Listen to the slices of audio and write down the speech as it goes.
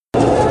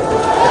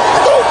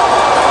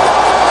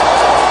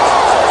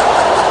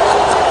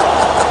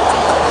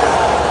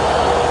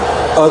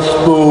A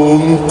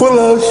spoonful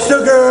of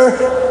sugar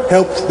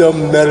helps the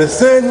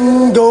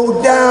medicine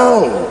go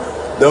down.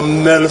 The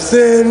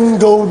medicine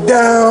go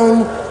down.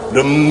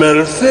 The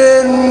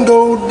medicine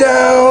go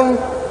down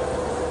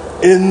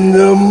in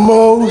the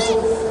most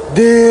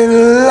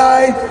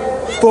delightful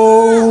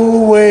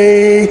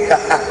way.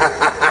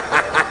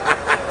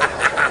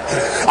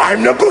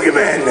 I'm the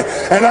Boogeyman,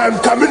 and I'm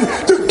coming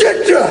to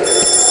get you.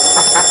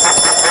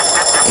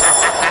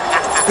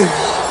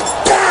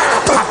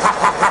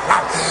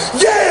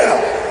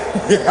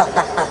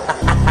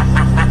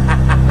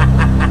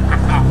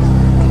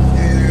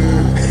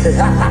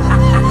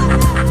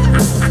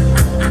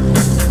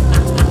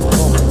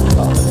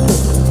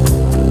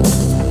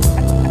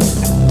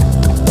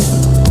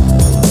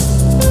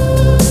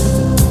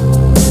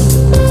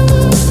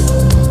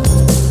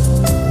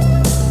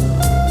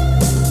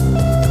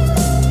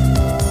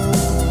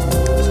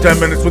 It's 10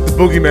 minutes with the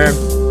Boogeyman.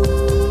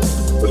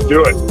 Let's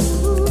do it.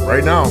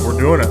 Right now, we're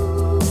doing it.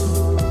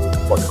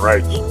 Fucking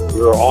right.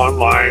 We're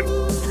online.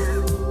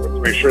 Let's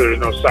make sure there's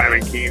no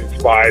Simon Keane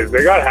spies.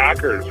 They got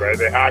hackers, right?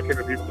 They hack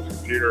into people's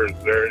computers.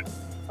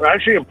 I'm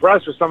actually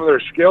impressed with some of their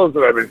skills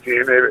that I've been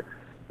seeing.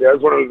 He has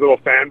one of those little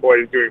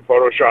fanboys doing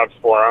Photoshops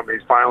for him.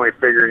 He's finally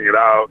figuring it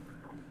out.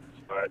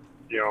 But,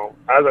 you know,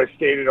 as I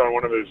stated on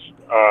one of his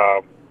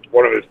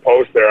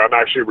posts there, I'm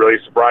actually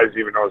really surprised he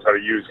even knows how to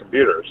use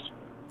computers.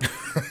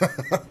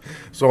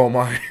 So am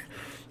I.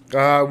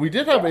 We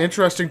did have an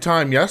interesting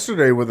time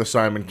yesterday with a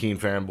Simon Keane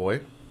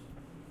fanboy.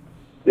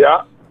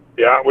 Yeah.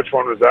 Which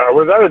one was that?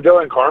 Was that a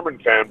Dylan Carmen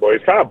fanboy?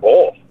 He's kind of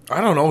both.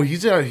 I don't know.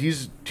 He's not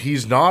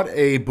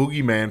a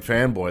Boogeyman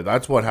fanboy.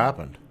 That's what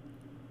happened.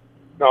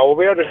 No, well,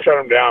 we had to shut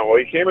him down. Well,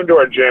 he came into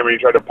our gym and he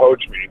tried to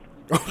poach me.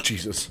 Oh,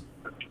 Jesus.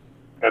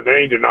 And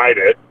then he denied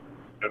it.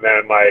 And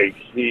then, like,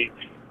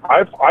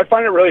 I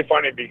find it really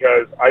funny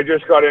because I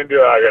just got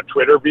into a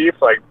Twitter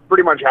beef. Like,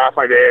 pretty much half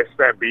my day I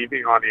spent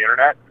beefing on the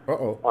internet,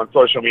 on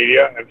social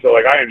media. And so,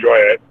 like, I enjoy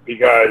it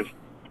because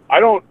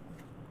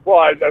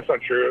that's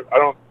not true. I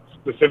don't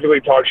specifically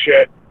talk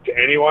shit to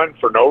anyone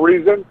for no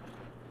reason.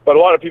 But a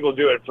lot of people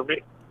do it to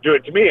me,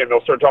 and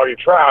they'll start talking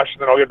trash,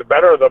 and then I'll get the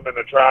better of them in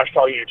the trash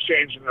talking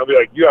exchange, and they'll be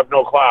like, you have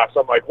no class.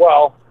 I'm like,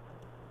 well,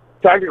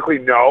 technically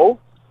no,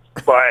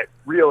 but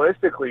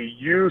realistically,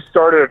 you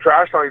started a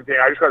trash talking thing.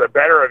 I just got the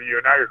better of you,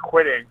 and now you're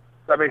quitting.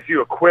 That makes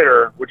you a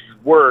quitter, which is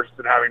worse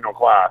than having no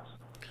class.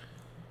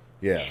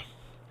 Yeah.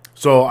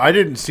 So I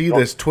didn't see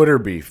this Twitter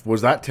beef.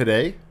 Was that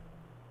today?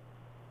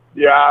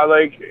 Yeah,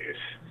 like,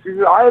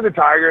 I had the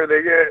Tiger.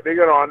 They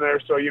get on there,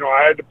 so, you know,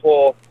 I had to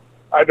pull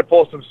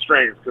some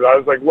strings because I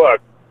was like,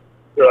 look,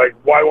 they're like,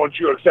 why won't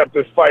you accept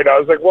this fight? I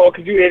was like, well,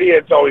 because you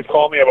idiots always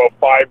call me about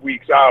 5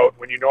 weeks out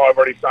when you know I've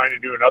already signed to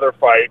do another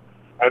fight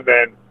and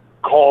then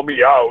call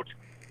me out.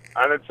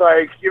 And it's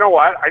like, you know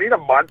what? I need a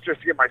month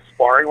just to get my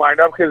sparring lined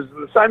up because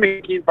the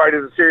Simon Keane fight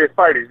is a serious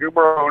fight. He's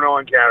numero uno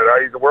in Canada.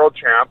 He's a world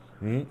champ.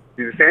 Mm-hmm.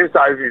 He's the same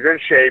size. He's in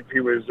shape. He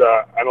was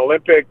an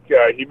Olympic.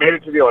 He made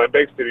it to the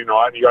Olympics, did he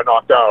not? And he got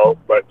knocked out,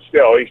 but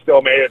still, he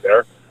still made it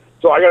there.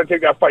 So I got to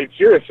take that fight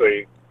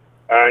seriously.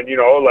 And, you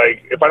know,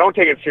 like, if I don't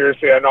take it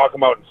seriously, I knock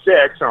him out in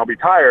 6, and I'll be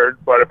tired.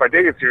 But if I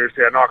take it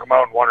seriously, I knock him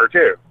out in 1 or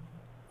 2.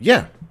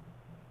 Yeah.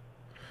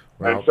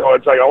 Well, and so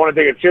it's like, I want to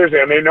take it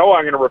seriously. And they know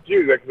I'm going to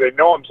refuse it because they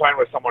know I'm signed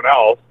with someone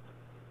else.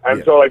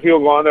 And so, like, people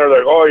go on there,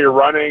 like, oh, you're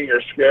running,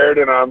 you're scared.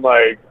 And I'm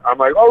like,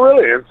 oh,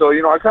 really? And so,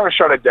 you know, I kind of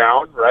shut it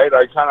down, right?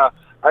 I'd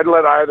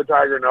let Eye of the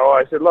Tiger know.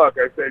 I said, look,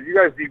 you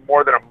guys need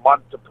more than a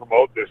month to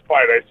promote this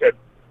fight. I said,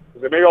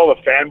 because maybe all the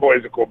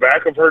fanboys of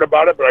Quebec have heard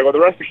about it, but I go,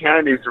 the rest of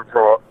Canada needs to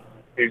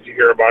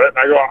hear about it. And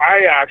I go,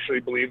 I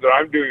actually believe that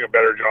I'm doing a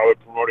better job of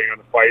promoting on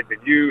the fight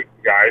than you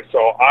guys.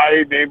 So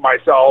I named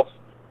myself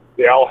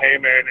the Al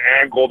Heyman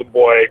and Golden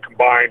Boy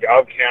combined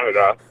of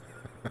Canada.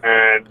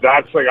 And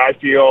that's like I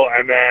feel.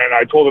 And then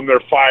I told them they're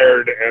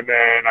fired. And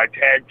then I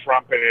tagged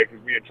Trump in it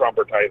because me and Trump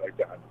are tight like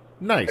that.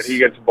 Nice. And he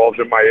gets involved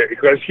in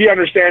because he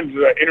understands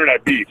the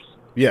internet beefs.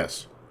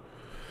 Yes.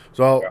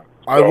 So, yeah.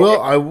 I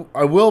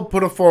will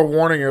put a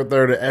forewarning out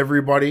there to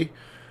everybody.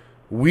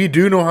 We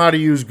do know how to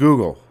use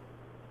Google.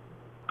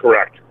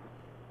 Correct.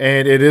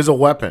 And it is a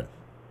weapon.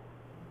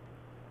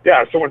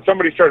 Yeah, so when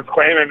somebody starts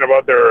claiming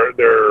about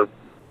their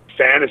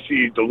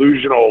fantasy,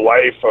 delusional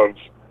life of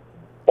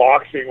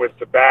boxing with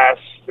the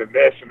best and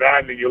this and that,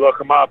 and then you look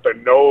them up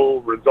and no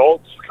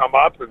results come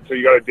up, and so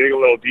you got to dig a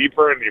little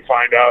deeper and you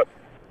find out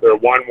they're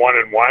 1, 1,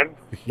 and 1.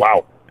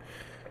 Wow.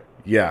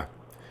 Yeah.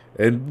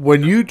 And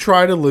when you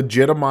try to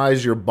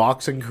legitimize your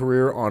boxing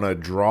career on a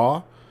draw,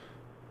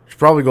 you should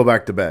probably go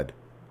back to bed.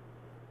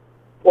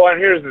 Well,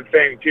 and here's the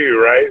thing, too,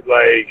 right?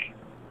 Like,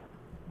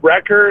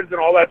 records and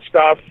all that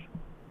stuff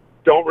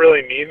don't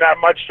really mean that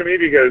much to me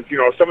because, you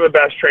know, some of the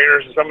best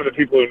trainers and some of the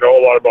people who know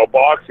a lot about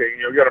boxing,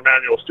 you know, you got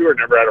Emmanuel Stewart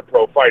never had a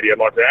pro fight. He had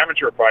lots of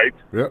amateur fights.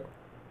 Yep.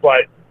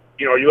 But,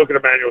 you know, you look at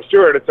Emmanuel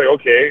Stewart, it's like,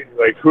 okay,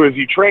 like, who has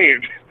he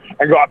trained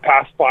and got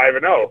past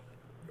 5-0?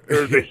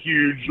 There's a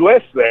huge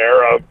list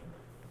there of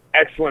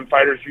excellent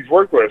fighters he's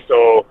worked with.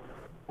 So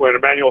when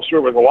Emmanuel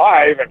Stewart was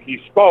alive and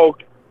he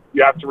spoke,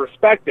 you have to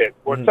respect it.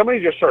 When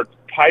somebody just starts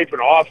piping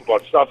off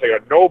about stuff they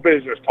got no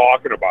business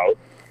talking about.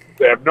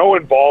 They have no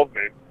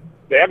involvement.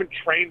 They haven't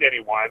trained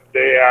anyone.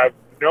 They have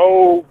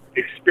no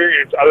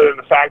experience other than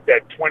the fact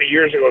that 20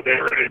 years ago they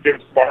were in a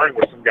gym sparring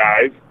with some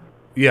guys.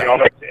 Yeah. You know,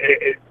 like,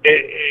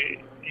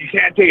 you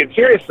can't take it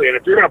seriously. And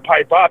if you're going to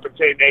pipe up and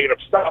say negative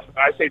stuff, and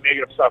I say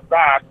negative stuff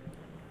back,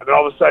 and then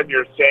all of a sudden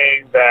you're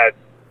saying that,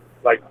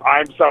 like,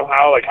 I'm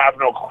somehow, like, have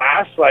no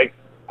class, like,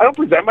 I don't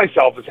present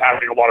myself as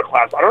having a lot of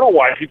class. I don't know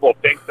why people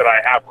think that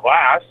I have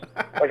class.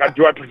 Like,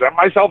 do I present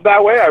myself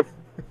that way? I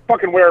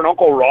fucking wear an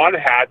Uncle Ron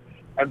hat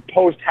and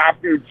post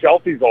half-nude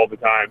selfies all the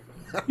time.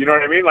 You know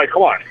what I mean? Like,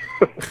 come on.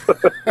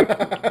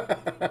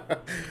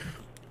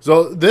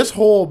 So this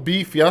whole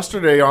beef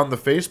yesterday on the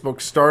Facebook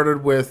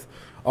started with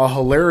a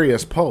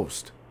hilarious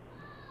post.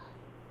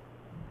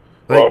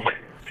 Like,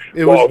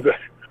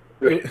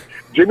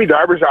 Jimmy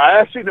Darby's. I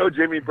actually know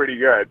Jimmy pretty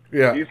good.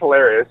 Yeah. He's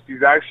hilarious.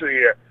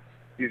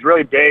 He's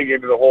really big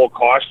into the whole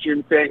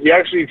costume thing. He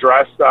actually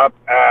dressed up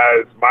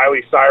as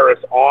Miley Cyrus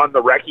on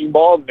the Wrecking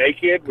Ball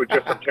naked with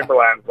just some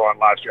Timberlands on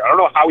last year. I don't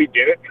know how he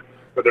did it,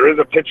 but there is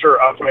a picture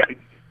of him.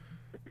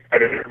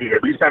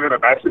 If we send him a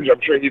message, I'm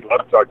sure he'd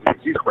love to talk to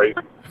you. He's crazy.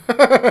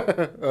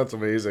 That's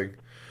amazing.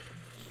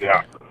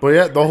 Yeah. But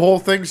yeah, the whole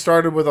thing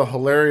started with a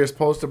hilarious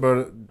post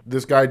about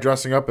this guy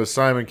dressing up as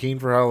Simon Keane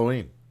for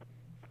Halloween.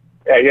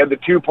 Yeah, he had the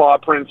 2 paw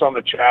prints on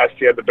the chest,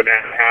 he had the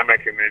banana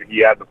hammock, and then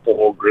he had the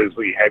full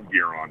grizzly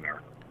headgear on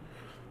there.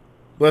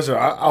 Listen,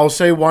 I'll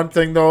say one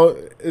thing though.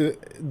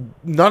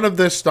 None of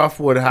this stuff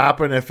would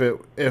happen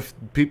if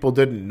people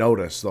didn't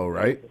notice, though,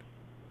 right?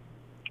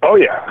 Oh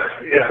yeah.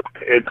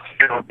 It's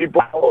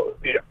people.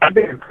 Yeah, I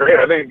think it's great.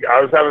 I think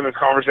I was having this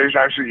conversation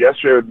actually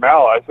yesterday with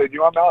Mel. I said,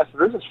 Mel, I said,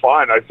 this is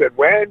fun. I said,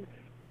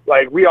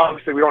 we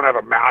obviously we don't have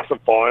a massive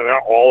following.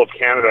 Not all of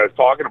Canada is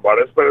talking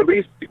about us, but at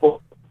least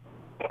people.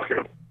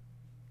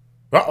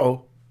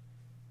 Uh-oh.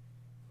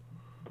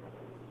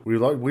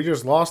 We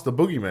just lost the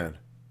Boogeyman.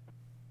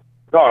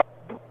 No.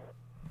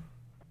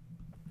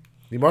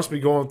 He must be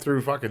going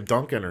through fucking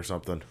Duncan or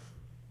something.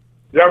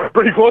 Yeah, we're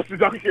pretty close to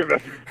Duncan.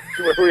 That's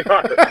where we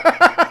are.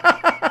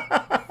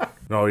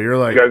 No, you're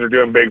like... You guys are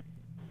doing big...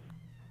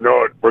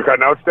 No, we're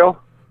cutting out still?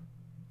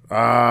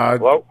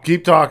 Hello?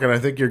 Keep talking. I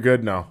think you're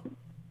good now.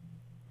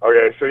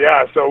 Okay,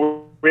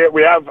 so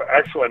we have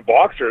excellent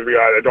boxers. We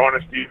got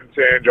Adonis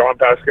Stevenson, John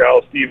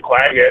Pascal, Steve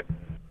Claggett,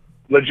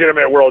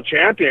 legitimate world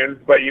champions,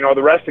 but,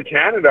 the rest of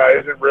Canada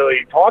isn't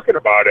really talking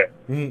about it.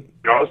 Mm.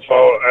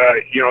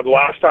 The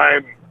last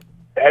time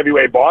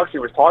heavyweight boxing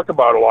was talked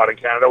about a lot in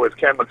Canada was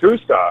Ken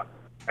Makusta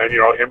and,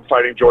 him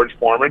fighting George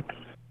Foreman.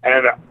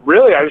 And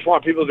really, I just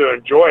want people to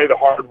enjoy the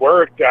hard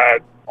work that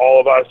all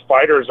of us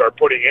fighters are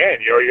putting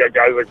in. You got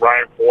guys like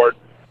Ryan Ford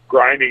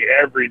grinding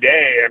every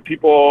day, and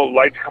people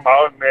like to come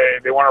out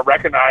and they want to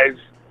recognize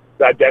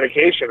that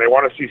dedication. They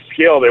want to see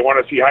skill. They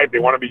want to see hype. They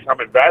want to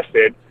become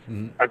invested.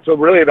 Mm-hmm. And so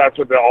really that's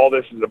what all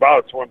this is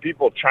about. So when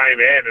people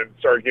chime in and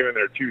start giving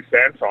their 2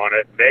 cents on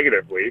it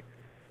negatively,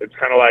 it's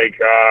kind of like,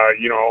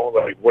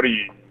 what are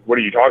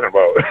you talking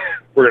about?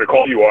 We're going to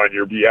call you on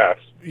your BS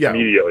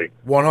immediately.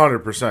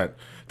 100%.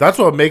 That's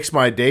what makes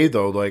my day,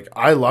 though. Like,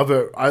 I love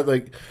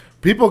it.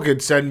 People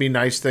could send me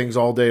nice things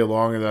all day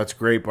long, and that's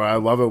great, but I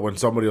love it when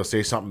somebody will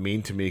say something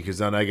mean to me because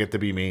then I get to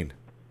be mean.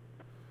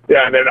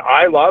 Yeah, and then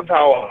I love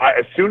how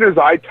as soon as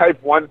I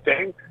type one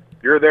thing,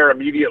 you're there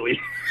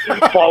immediately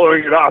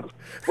following it up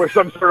with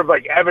some sort of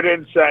like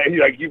evidence.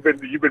 Like you've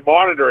been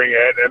monitoring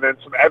it, and then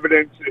some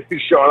evidence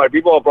is showing. Like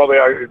people will probably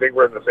actually think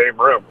we're in the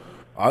same room.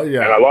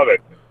 Yeah, and I love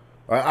it.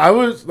 I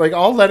was like,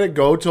 I'll let it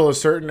go till a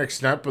certain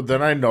extent, but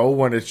then I know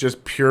when it's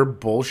just pure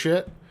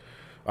bullshit.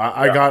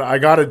 I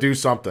got to do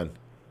something.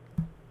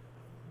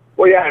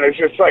 Well, yeah, and it's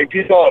just like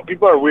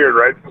people are weird,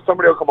 right? So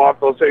somebody will come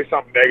off, they'll say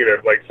something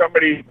negative. Like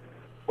somebody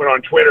went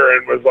on Twitter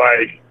and was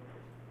like,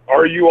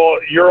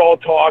 you're all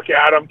talk,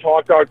 Adam,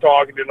 talk,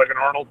 and did like an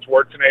Arnold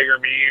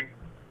Schwarzenegger meme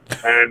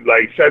and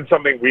like said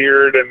something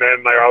weird. And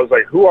then like, I was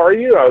like, who are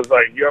you? I was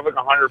like, you have like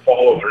 100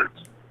 followers,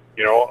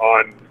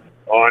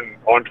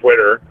 on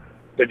Twitter.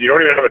 Said you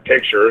don't even have a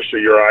picture, so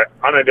you're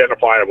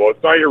unidentifiable.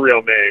 It's not your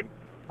real name.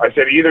 I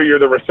said either you're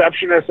the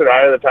receptionist at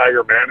Eye of the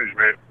Tiger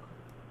Management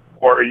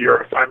or you're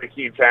a Simon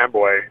Keane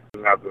fanboy.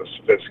 Doesn't have the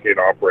sophisticated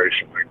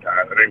operation like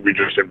that. I think we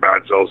just did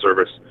bad cell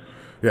service.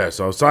 Yeah,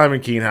 so Simon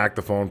Keane hacked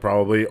the phone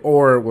probably,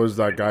 or it was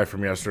that guy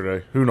from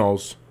yesterday. Who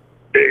knows?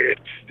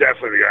 It's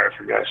definitely the guy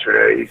from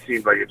yesterday. He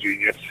seemed like a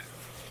genius.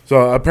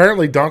 So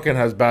apparently Duncan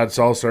has bad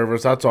cell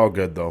service. That's all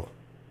good, though.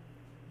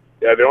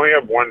 Yeah, they only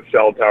have one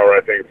cell tower,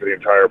 I think, for the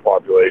entire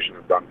population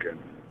of Duncan.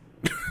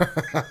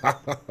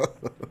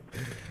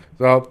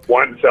 So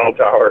one cell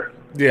tower.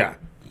 Yeah.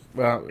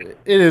 Well,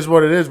 it is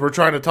what it is. We're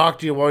trying to talk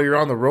to you while you're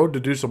on the road to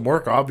do some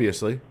work,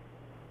 obviously.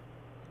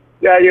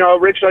 Yeah,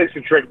 Rich likes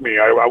to trick me.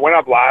 I went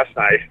up last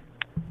night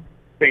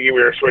thinking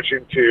we were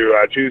switching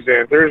to Tuesday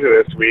and Thursday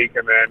this week,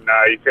 and then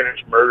he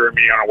finished murdering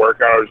me on a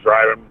workout. I was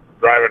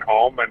driving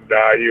home, and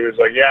he was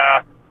like,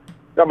 yeah,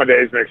 got my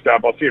days mixed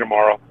up. I'll see you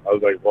tomorrow. I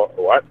was like,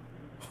 what?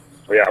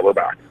 Oh, yeah, we're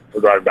back. We're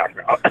driving back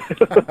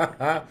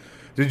now.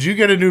 Did you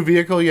get a new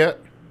vehicle yet?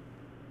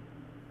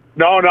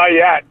 No, not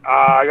yet.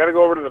 I got to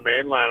go over to the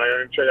mainland. I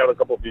got to check out a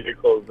couple of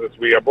vehicles this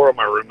week. I borrowed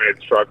my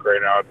roommate's truck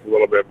right now. It's a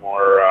little bit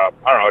more, I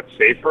don't know, it's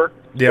safer.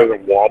 It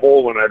doesn't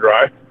wobble when I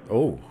drive.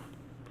 Oh.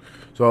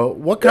 So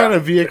what kind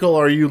of vehicle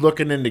are you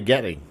looking into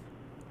getting?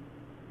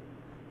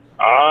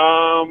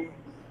 To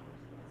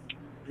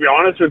be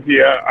honest with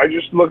you, I'm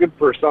just looking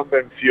for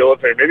something fuel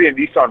efficient. Maybe a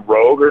Nissan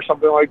Rogue or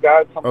something like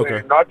that.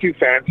 Something not too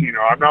fancy. You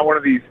know, I'm not one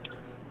of these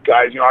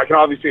guys. You know, I can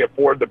obviously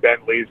afford the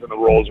Bentleys and the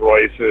Rolls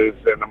Royces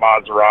and the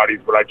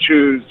Maseratis, but I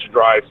choose to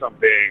drive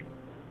something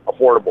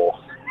affordable.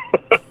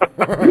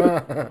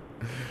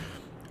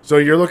 So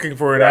you're looking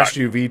for an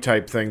SUV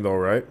type thing, though,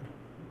 right?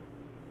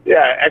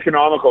 Yeah,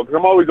 economical. Because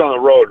I'm always on the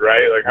road,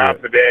 right? Like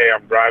half the day,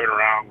 I'm driving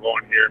around,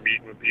 going here,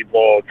 meeting with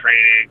people,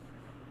 training.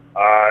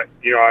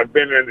 You know, I've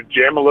been in the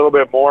gym a little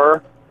bit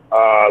more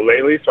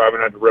lately, so I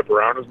haven't had to rip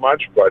around as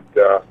much. But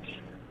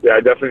yeah,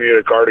 I definitely need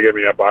a car to get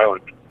me up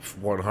island.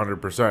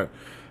 100%.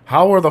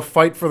 How are the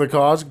fight for the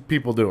cause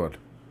people doing?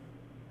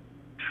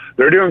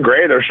 They're doing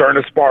great. They're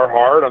starting to spar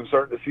hard. I'm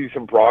starting to see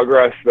some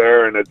progress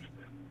there, and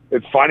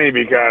it's funny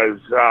because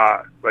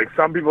like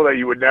some people that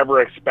you would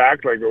never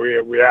expect, like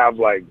we have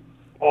like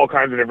all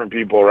kinds of different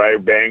people,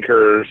 right?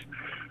 Bankers,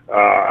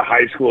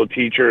 high school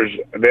teachers,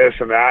 this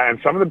and that, and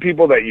some of the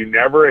people that you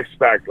never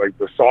expect, like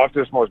the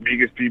softest, most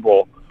meekest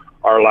people,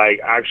 are like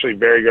actually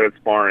very good at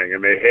sparring,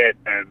 and they hit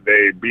and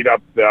they beat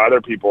up the other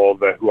people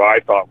who I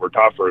thought were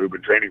tougher, who've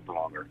been training for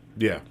longer.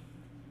 Yeah.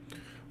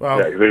 Well,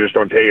 yeah, they just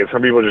don't take it.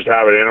 Some people just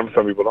have it in them.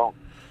 Some people don't.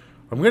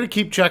 I'm going to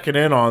keep checking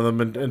in on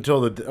them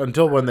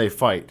until when they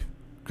fight,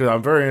 because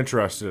I'm very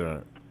interested in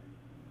it.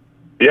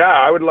 Yeah,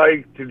 I would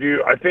like to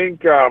do. I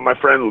think my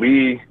friend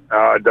Lee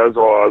does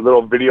a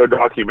little video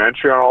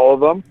documentary on all of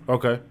them.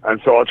 Okay. And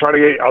so I'll try to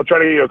get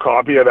you a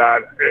copy of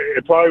that.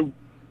 It probably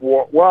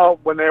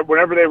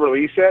whenever they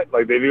release it,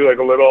 like they do like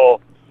a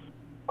little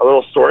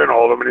story on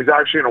all of them. And he's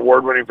actually an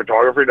award-winning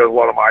photographer. He does a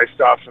lot of my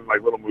stuff and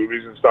like little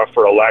movies and stuff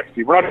for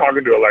Alexi. We're not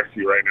talking to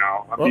Alexi right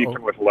now. I'm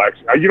beefing with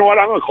Alexi. You know what?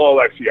 I'm gonna call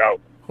Alexi out.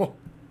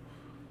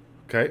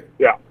 Okay.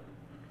 Yeah.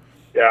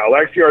 Yeah,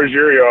 Alexi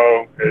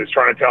Argerio is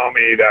trying to tell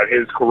me that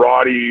his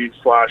karate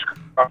 /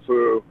 kung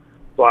fu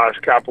 /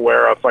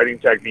 capoeira fighting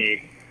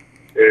technique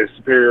is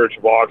superior to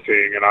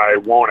boxing, and I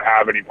won't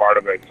have any part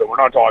of it. So we're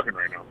not talking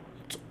right now.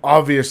 It's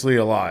obviously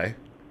a lie.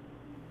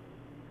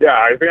 Yeah,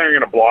 I think I'm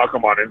going to block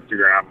him on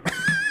Instagram.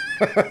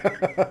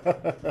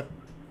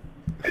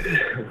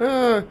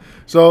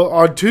 So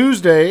on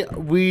Tuesday,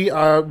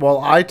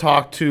 I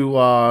talked to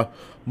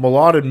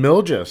Milad and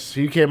Milgis.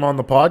 He came on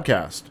the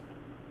podcast.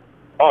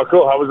 Oh,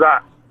 cool. How was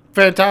that?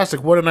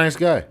 Fantastic. What a nice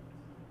guy.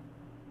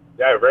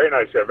 Yeah, very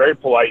nice guy. Very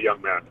polite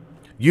young man.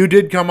 You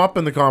did come up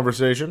in the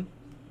conversation.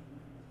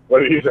 What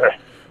did he say?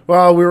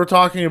 Well, we were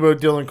talking about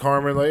Dylan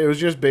Carmen. Like, it was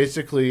just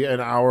basically an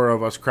hour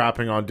of us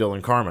crapping on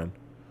Dylan Carmen.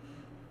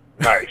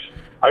 Nice.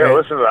 I got to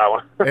listen to that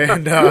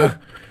one.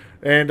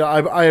 And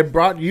I had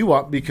brought you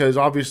up because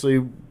obviously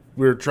we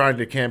were trying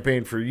to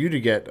campaign for you to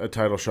get a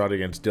title shot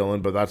against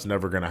Dylan, but that's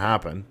never going to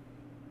happen.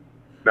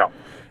 No.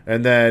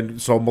 And then,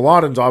 so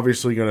Mladen's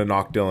obviously going to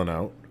knock Dylan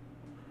out.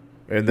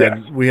 And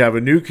then we have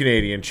a new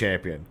Canadian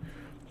champion.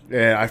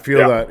 And I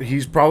feel that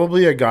he's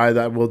probably a guy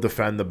that will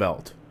defend the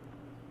belt.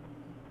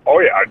 Oh,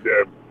 yeah.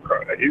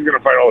 He's going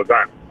to fight all the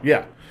time.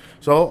 Yeah.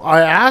 So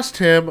I asked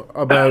him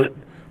about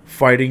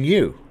fighting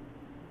you.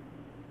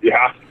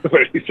 Yeah.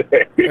 What did he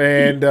say?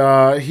 And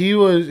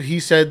he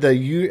said that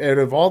you, out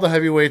of all the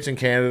heavyweights in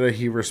Canada,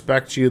 he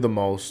respects you the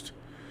most.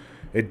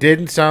 It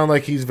didn't sound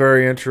like he's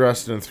very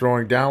interested in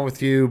throwing down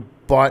with you,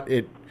 but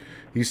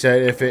he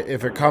said if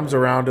it comes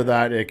around to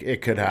that,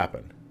 it could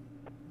happen.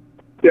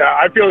 Yeah,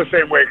 I feel the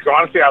same way because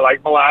honestly, I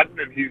like Mladen,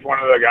 and he's one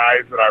of the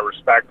guys that I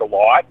respect a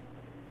lot.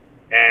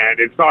 And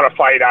it's not a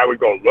fight I would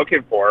go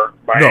looking for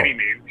by any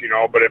means, you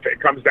know. But if it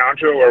comes down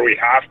to it where we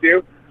have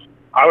to,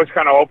 I was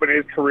kind of hoping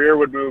his career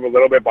would move a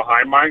little bit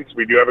behind mine because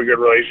we do have a good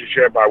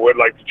relationship. I would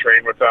like to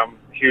train with him.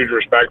 Huge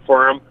respect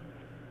for him.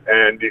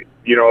 And,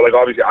 you know, like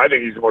obviously I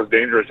think he's the most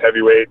dangerous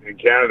heavyweight in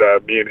Canada,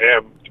 me and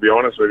him, to be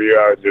honest with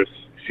you. Just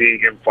seeing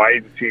him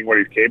fight and seeing what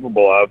he's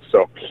capable of.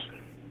 So,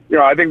 you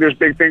know, I think there's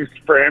big things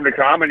for him to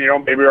come. And, you know,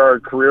 maybe our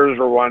careers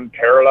will run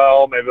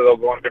parallel. Maybe they'll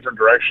go in different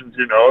directions.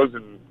 Who knows?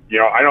 And, you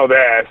know, I know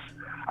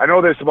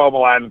this about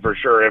Mladen for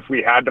sure. If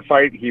we had to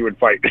fight, he would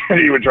fight.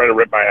 He would try to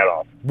rip my head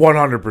off.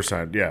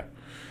 100%, yeah.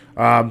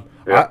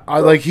 I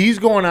like he's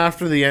going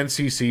after the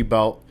NCC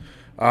belt.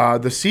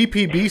 The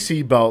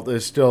CPBC belt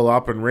is still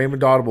up, and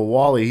Raymond Audible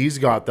Wally, he's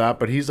got that,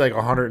 but he's like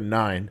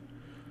 109.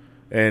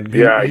 And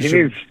he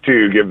needs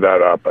to give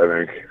that up,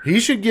 I think. He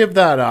should give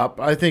that up.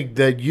 I think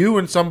that you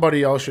and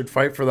somebody else should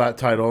fight for that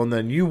title, and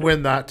then you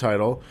win that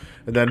title.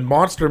 And then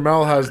Monster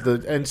Mel has the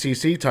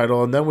NCC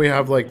title, and then we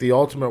have like the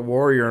Ultimate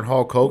Warrior and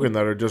Hulk Hogan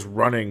that are just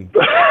running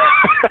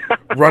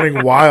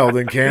wild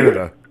in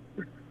Canada.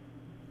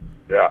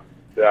 Yeah.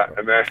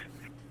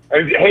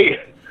 And hey,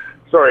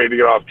 sorry to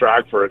get off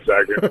track for a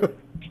second.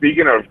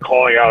 Speaking of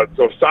calling out,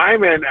 so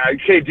Simon,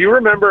 okay, do you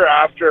remember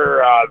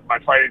after my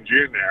fight in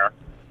June there,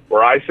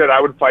 where I said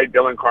I would fight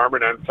Dylan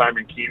Carmen and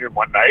Simon Keenan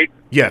one night?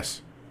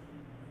 Yes.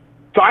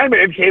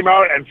 Simon came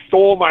out and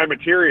stole my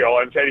material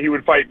and said he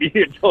would fight me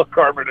and Jill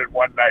Carmen in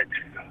one night.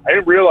 I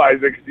didn't realize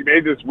it because he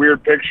made this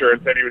weird picture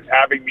and said he was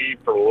having me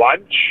for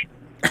lunch,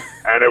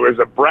 and it was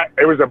a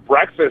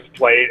breakfast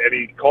plate, and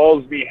he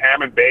calls me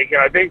ham and bacon.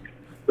 I think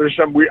there's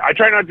some weird. I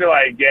try not to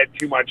like get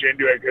too much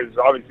into it because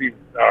obviously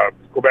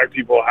Quebec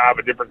people have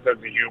a different sense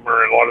of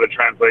humor, and a lot of the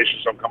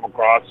translations don't come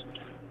across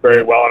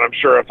very well. And I'm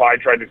sure if I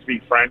tried to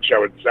speak French, I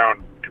would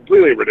sound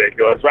completely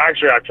ridiculous. But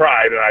actually, I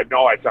tried, and I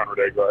know I sound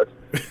ridiculous.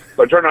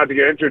 So I try not to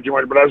get into it too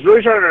much. But I was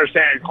really trying to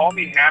understand. He called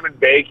me ham and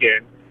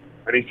bacon,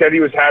 and he said he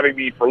was having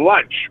me for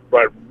lunch,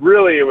 but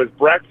really it was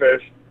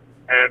breakfast.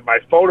 And my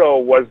photo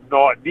was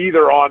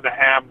neither on the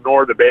ham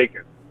nor the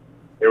bacon.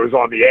 It was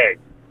on the egg.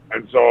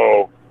 And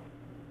so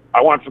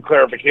I want some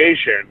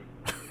clarification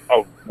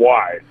of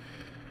why.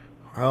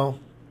 Well,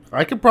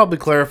 I could probably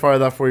clarify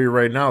that for you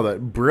right now,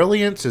 that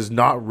brilliance is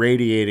not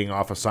radiating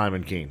off of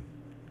Simon Keane.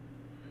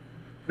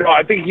 No,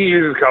 I think he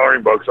uses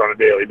coloring books on a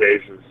daily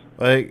basis.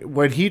 Like,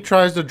 when he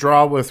tries to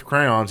draw with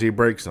crayons, he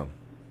breaks them.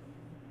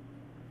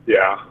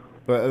 Yeah.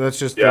 But that's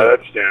just...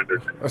 that's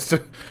standard.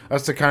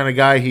 That's the kind of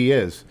guy he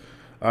is.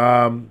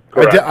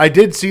 I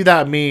did see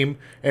that meme,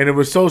 and it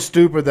was so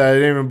stupid that I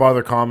didn't even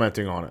bother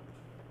commenting on it.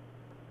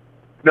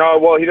 No,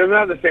 well, he doesn't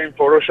have the same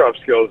Photoshop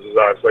skills as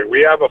us. Like,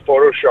 we have a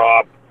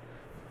Photoshop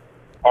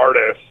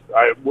artist.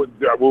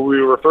 Will we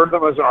refer to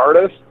them as an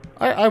artist?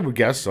 I would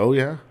guess so,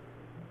 yeah.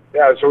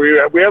 Yeah, so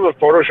we have a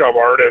Photoshop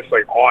artist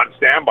like on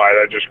standby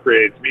that just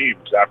creates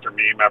memes after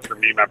meme after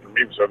meme after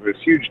meme. So this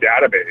huge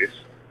database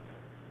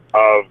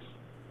of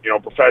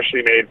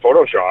professionally made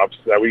Photoshops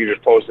that we can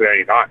just post at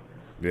any time.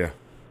 Yeah.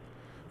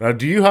 Now,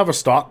 do you have a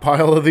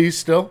stockpile of these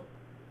still?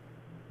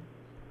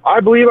 I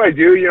believe I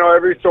do.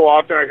 Every so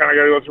often I kind of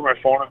got to go through my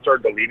phone and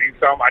start deleting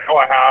some. I know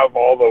I have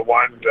all the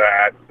ones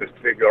that this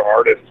particular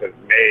artist has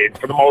made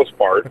for the most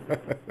part.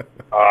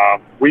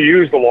 We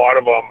used a lot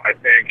of them, I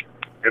think,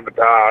 in the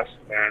past,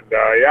 and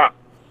yeah.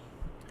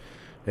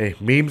 Hey,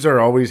 memes are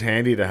always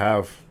handy to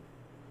have.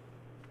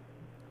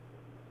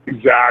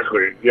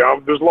 Exactly.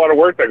 There's a lot of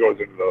work that goes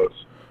into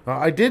those.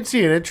 I did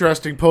see an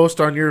interesting post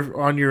on your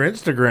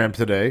Instagram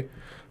today.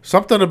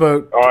 Something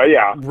about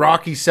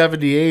Rocky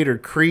 78 or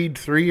Creed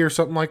 3 or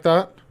something like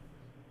that.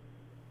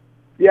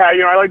 Yeah,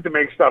 I like to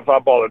make stuff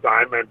up all the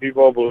time, and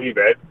people believe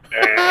it.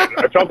 And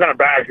I felt kind of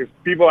bad because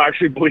people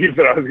actually believed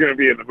that I was going to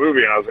be in the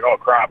movie, and I was like, oh,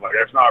 crap. Like,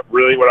 that's not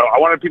really what I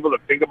wanted people to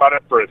think about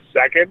it for a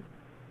second,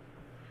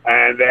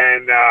 and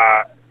then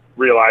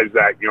realize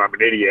that, I'm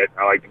an idiot, and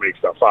I like to make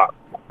stuff up.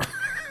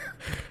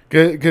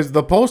 Because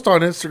the post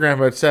on Instagram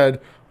had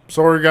said,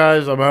 sorry,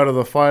 guys, I'm out of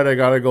the fight. I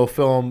got to go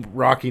film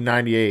Rocky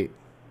 98.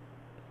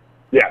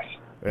 Yes.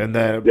 And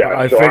then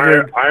I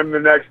figured... I'm the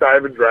next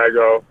Ivan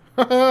Drago.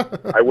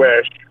 I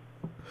wish.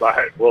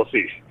 But we'll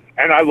see.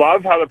 And I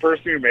love how the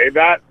person who made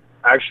that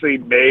actually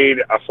made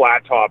a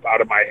flat top out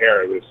of my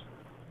hair. It was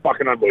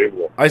fucking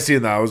unbelievable. I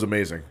seen that. It was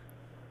amazing.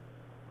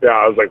 Yeah,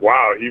 I was like,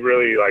 wow, he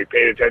really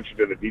paid attention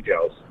to the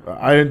details.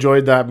 I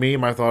enjoyed that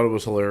meme. I thought it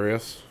was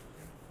hilarious.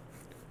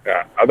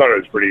 Yeah, I thought it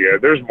was pretty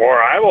good. There's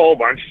more. I have a whole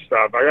bunch of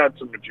stuff. I got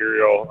some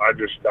material.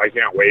 I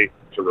can't wait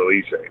to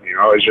release it.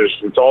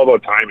 It's all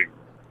about timing.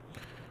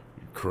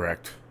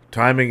 Correct.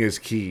 Timing is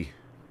key.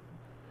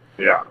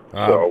 Yeah.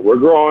 So we're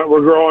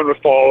growing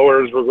with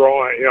followers. We're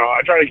growing.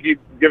 I try to keep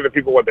giving the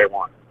people what they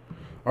want.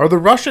 Are the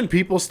Russian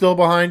people still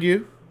behind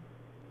you?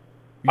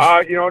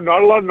 Not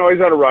a lot of noise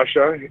out of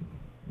Russia.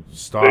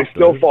 They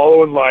still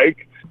follow and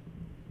like.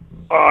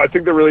 I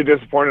think they're really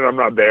disappointed I'm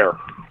not there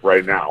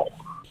right now.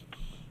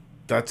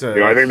 I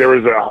think there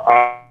was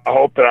a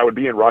hope that I would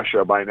be in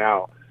Russia by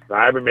now.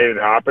 I haven't made it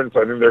happen,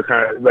 so I think they're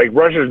kind of like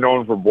Russia's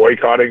known for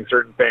boycotting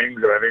certain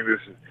things, and I think this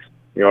is.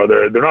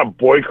 They're not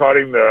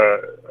boycotting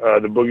the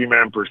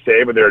Boogeyman per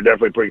se, but they're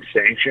definitely putting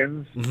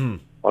sanctions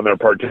on their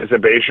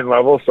participation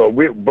level. So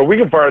we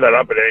can fire that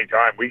up at any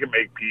time. We can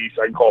make peace.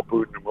 I can call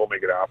Putin and we'll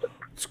make it happen.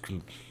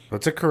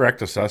 That's a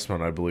correct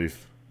assessment, I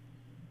believe.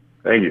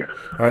 Thank you.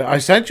 I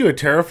sent you a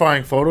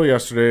terrifying photo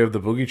yesterday of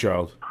the Boogie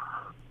Child.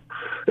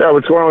 Yeah,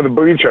 what's going on with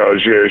the Boogie Child?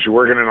 Is she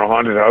working in a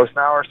haunted house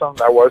now or something?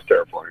 That was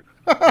terrifying.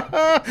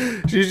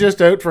 She's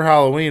just out for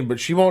Halloween, but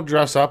she won't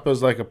dress up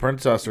as like a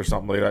princess or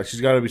something like that. She's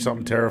got to be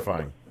something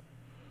terrifying.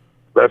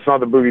 That's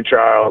not the Boogie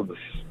Child's,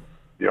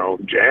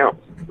 jam.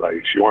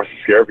 Like, she wants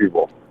to scare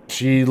people.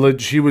 She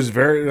was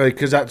very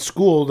because at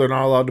school they're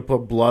not allowed to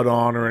put blood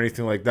on or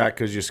anything like that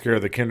because you scare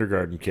the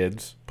kindergarten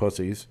kids,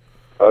 pussies.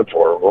 That's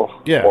horrible.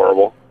 Yeah,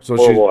 horrible. So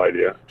horrible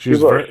idea. She's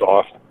very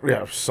soft.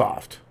 Yeah,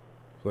 soft,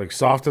 like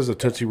soft as a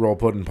Tootsie Roll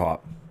pudding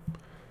pop.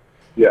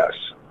 Yes.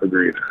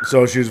 Agreed.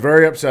 So she was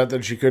very upset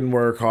that she couldn't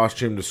wear a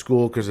costume to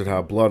school because it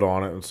had blood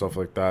on it and stuff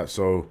like that.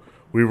 So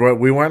we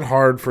went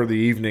hard for the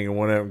evening and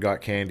went out and got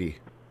candy.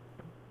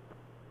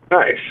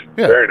 Nice.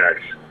 Yeah. Very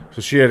nice.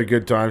 So she had a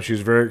good time. She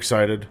was very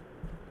excited.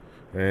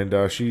 And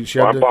she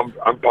I'm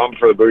pumped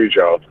for the Boogie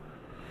Child.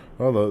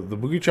 Well, the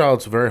Boogie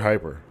Child's very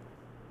hyper.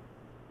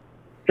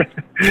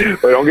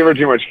 But don't give her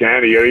too much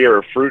candy. You gotta give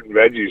her fruit and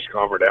veggies to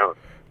calm her down.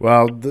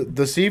 Well,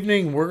 this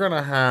evening we're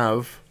gonna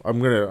have. I'm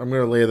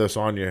gonna lay this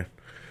on you.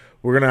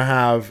 We're going to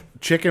have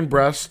chicken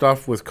breast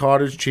stuffed with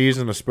cottage cheese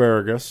and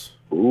asparagus.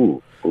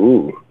 Ooh.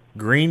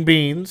 Green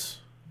beans.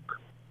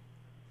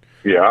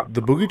 Yeah.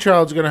 The Boogie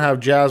Child's going to have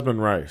jasmine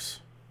rice.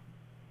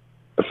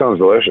 That sounds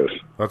delicious.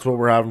 That's what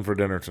we're having for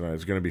dinner tonight.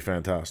 It's going to be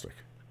fantastic.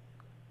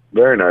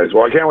 Very nice.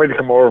 Well, I can't wait to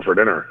come over for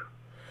dinner.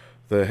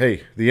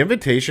 The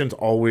invitation's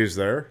always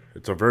there.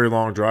 It's a very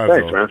long drive,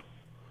 Thanks, though. man.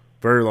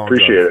 Very long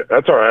Appreciate drive. it.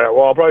 That's all right.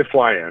 Well, I'll probably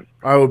fly in.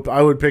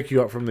 I would pick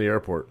you up from the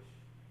airport.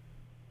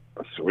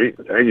 Sweet.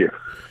 Thank you.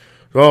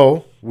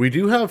 So, we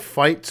do have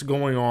fights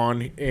going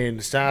on in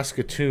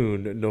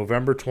Saskatoon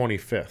November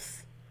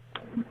 25th.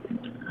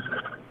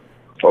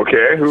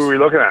 Okay, who are we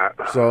looking at?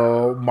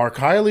 So, Mark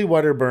Hiley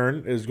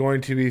Wedderburn is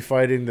going to be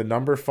fighting the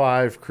number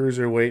 5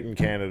 cruiserweight in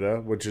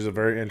Canada, which is a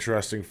very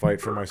interesting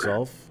fight for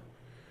myself.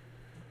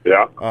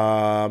 Yeah.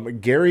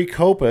 Gary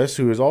Kopis,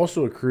 who is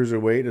also a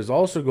cruiserweight, is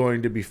also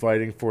going to be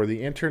fighting for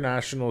the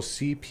international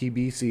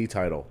CPBC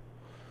title.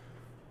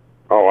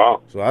 Oh,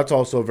 wow. So that's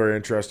also a very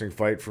interesting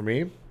fight for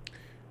me.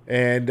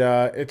 And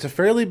it's a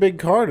fairly big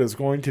card. It's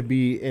going to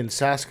be in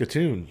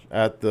Saskatoon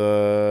at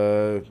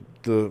the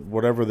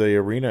whatever the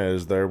arena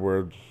is there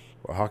where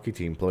a hockey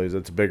team plays.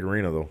 It's a big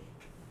arena, though.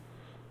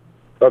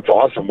 That's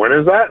awesome. When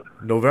is that?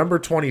 November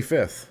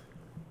 25th.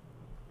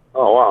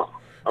 Oh, wow.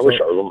 I wish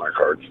I was on my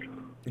cards.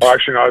 Oh,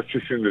 actually, no, it's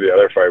too soon to the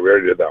other fight. We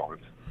already did that one.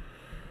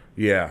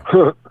 Yeah.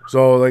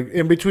 So, like,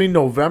 in between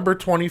November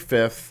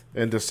 25th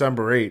and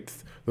December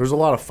 8th, there's a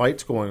lot of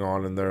fights going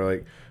on in there.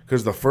 Like,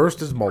 because the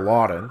first is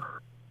Mladen.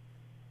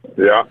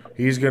 Yeah.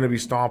 He's going to be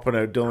stomping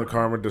out Dylan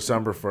Carmen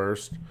December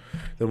 1st.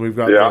 Then we've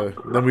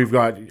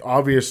got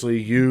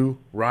obviously you,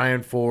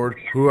 Ryan Ford,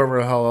 whoever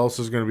the hell else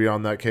is going to be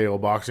on that KO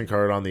boxing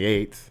card on the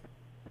 8th.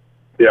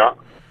 Yeah.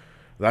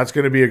 That's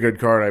going to be a good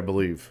card, I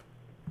believe.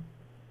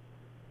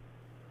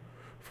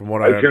 From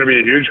what It's going to be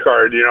a huge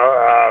card. You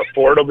know,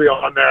 Ford will be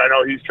on there. I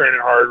know he's training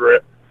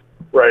hard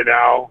right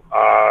now.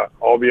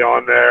 I'll be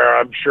on there.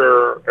 I'm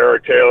sure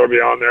Eric Taylor will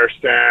be on there.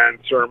 Stan,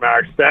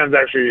 Cermak. Stan's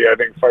actually, I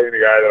think, fighting the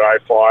guy that I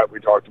fought. We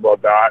talked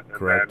about that. And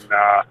correct. then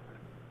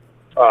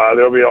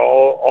there'll be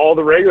all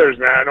the regulars,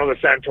 man. I know the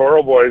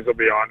Santoro boys will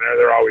be on there.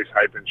 They're always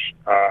hyping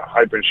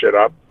shit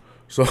up.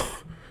 So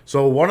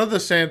one of the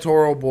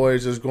Santoro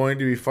boys is going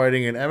to be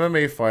fighting an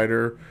MMA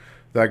fighter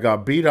that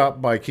got beat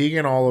up by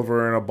Keegan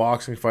Oliver in a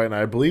boxing fight, and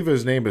I believe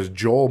his name is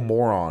Joel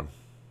Moron.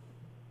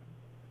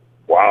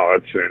 Wow,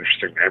 that's an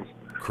interesting name.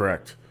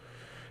 Correct.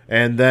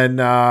 And then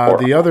the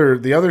other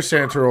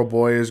Santoro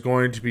boy is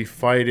going to be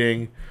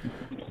fighting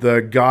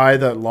the guy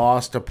that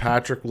lost to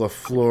Patrick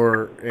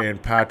Lafleur in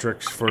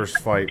Patrick's first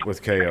fight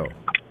with KO.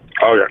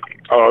 Okay.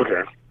 Oh,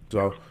 okay.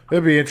 So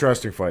it'll be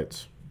interesting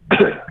fights.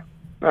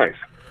 Nice.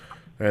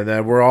 And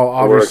then we're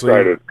all We're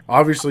excited.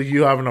 obviously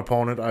you have an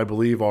opponent, I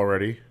believe,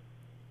 already.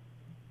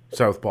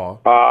 Southpaw.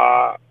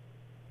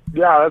 Yeah,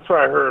 that's what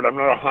I heard. I'm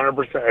not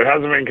 100%. It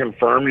hasn't been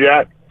confirmed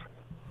yet,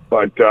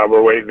 but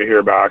we're waiting to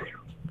hear back.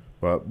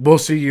 But we'll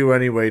see you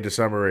anyway,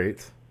 December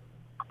 8th.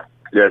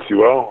 Yes, you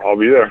will. I'll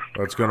be there.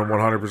 That's going to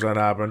 100%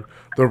 happen.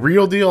 The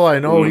real deal, I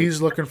know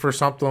he's looking for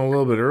something a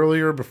little bit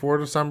earlier before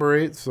December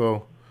 8th.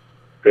 So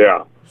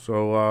yeah.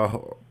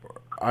 So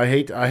I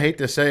hate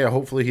to say,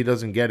 hopefully he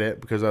doesn't get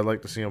it because I'd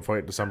like to see him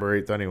fight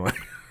December 8th anyway.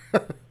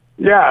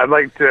 Yeah, I'd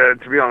like to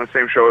be on the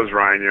same show as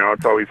Ryan. You know,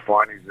 it's always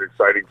fun. He's an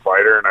exciting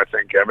fighter, and I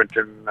think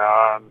Edmonton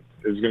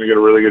is going to get a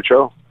really good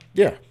show.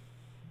 Yeah.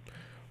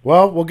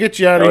 Well, we'll get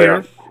you out of here.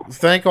 Yeah.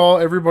 Thank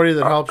everybody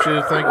that helps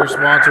you. Thank your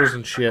sponsors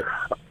and shit.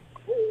 I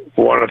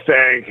want to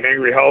thank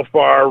Angry Health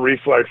Bar,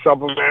 Reflex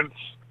Supplements.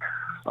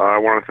 I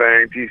want to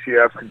thank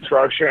TCF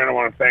Construction. I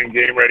want to thank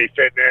Game Ready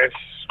Fitness,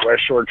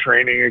 West Shore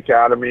Training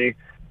Academy,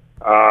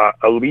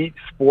 Elite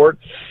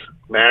Sports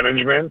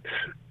Management,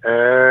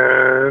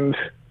 and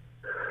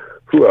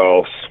who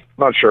else?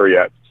 Not sure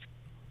yet.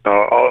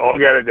 I'll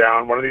get it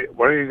down. One of these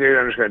days,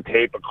 I'm just going to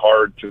tape a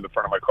card to the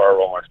front of my car of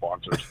all my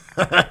sponsors.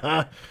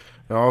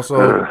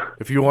 Also,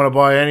 if you want to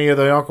buy any of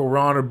the Uncle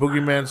Ron or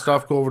Boogeyman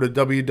stuff, go over to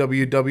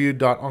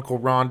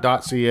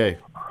www.uncleron.ca.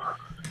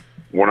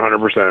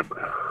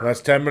 100%.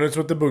 That's 10 minutes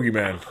with the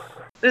Boogeyman.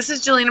 This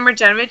is Jelena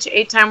Marjanovic,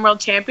 8-time world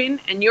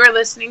champion, and you are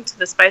listening to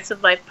the Spice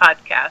of Life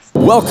podcast.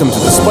 Welcome to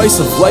the Spice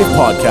of Life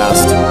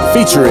podcast,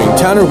 featuring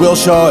Tanner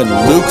Wilshaw and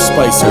Luke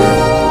Spicer.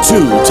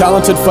 Two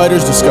talented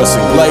fighters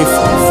discussing life,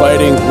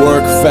 fighting,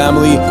 work,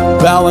 family,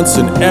 balance,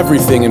 and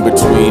everything in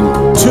between.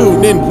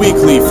 Tune in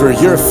weekly for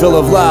your fill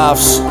of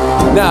laughs.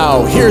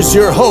 Now, here's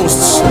your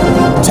hosts,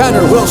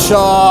 Tanner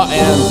Wilshaw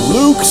and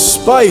Luke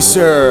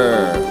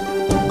Spicer.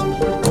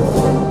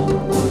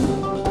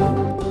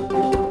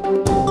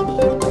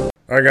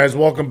 All right, guys,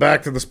 welcome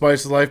back to the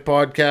Spice of Life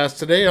podcast.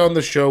 Today on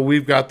the show,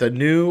 we've got the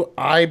new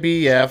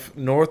IBF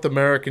North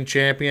American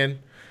champion,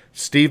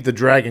 Steve the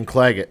Dragon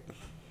Claggett.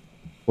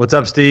 What's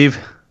up, Steve?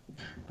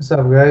 What's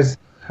up, guys?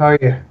 How are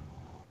you?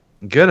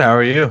 Good. How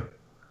are you?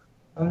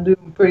 I'm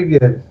doing pretty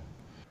good.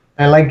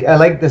 I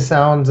like the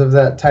sounds of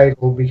that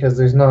title because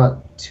there's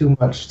not too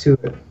much to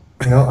it.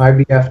 You know,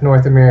 IBF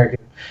North American.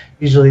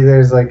 Usually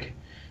there's like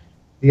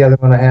the other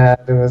one I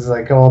had. There was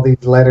like all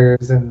these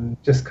letters and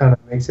just kind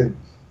of makes it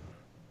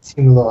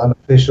seemed a little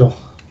unofficial,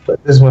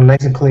 but this one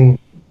nice and clean.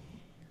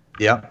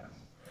 Yep.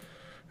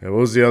 And what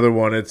was the other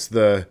one? It's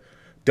the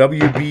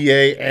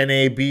WBA,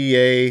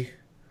 NABA,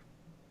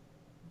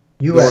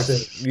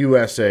 USA.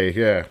 USA,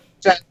 yeah.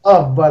 Which I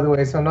love, by the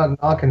way, so I'm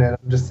not knocking it.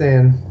 I'm just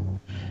saying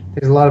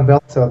there's a lot of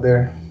belts out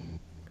there.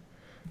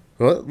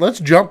 Well, let's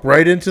jump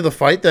right into the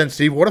fight then,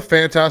 Steve. What a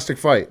fantastic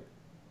fight.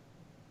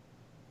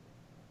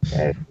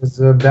 Yeah, it was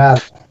a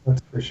battle,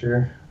 that's for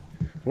sure.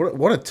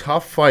 What a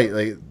tough fight.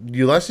 Like,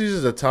 Ulysses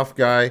is a tough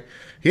guy.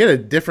 He had a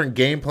different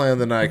game plan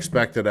than I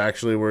expected,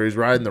 actually, where he's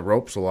riding the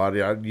ropes a lot.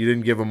 You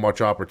didn't give him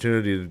much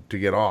opportunity to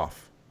get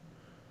off.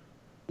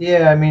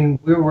 Yeah, I mean,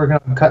 we were working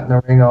on cutting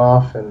the ring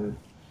off, and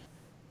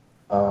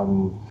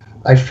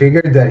I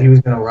figured that he was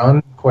going to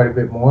run quite a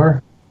bit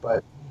more,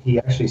 but he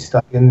actually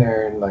stuck in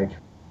there and, like,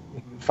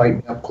 fight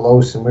me up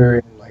close, and we were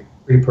in, like,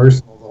 pretty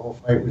personal the whole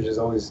fight, which is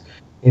always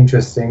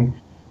interesting.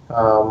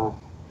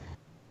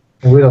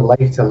 I would have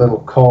liked a little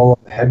call on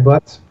the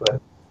headbutts,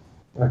 but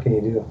what can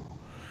you do?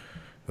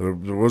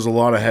 There was a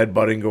lot of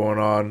headbutting going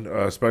on,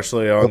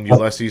 especially on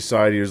Ulysses'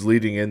 side. He was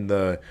leading in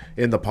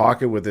the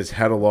pocket with his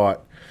head a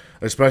lot,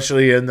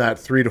 especially in that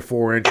 3 to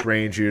 4 inch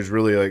range. He was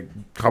really like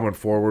coming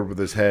forward with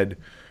his head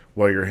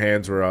while your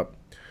hands were up.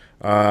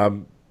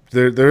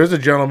 There is a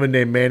gentleman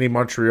named Manny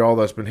Montreal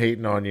that's been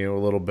hating on you a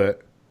little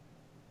bit.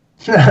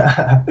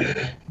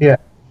 Yeah,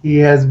 he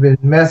has been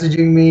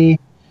messaging me,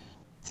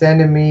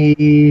 sending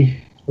me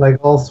like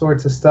all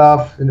sorts of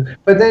stuff,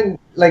 but then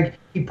like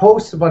he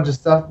posts a bunch of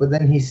stuff, but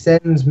then he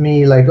sends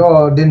me like,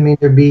 oh, didn't mean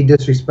to be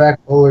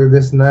disrespectful or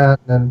this and that,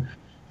 and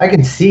I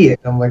can see it.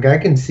 I'm like, I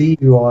can see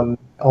you on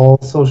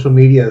all social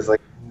media is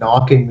like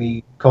knocking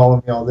me,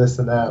 calling me all this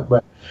and that,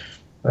 but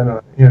I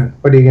don't,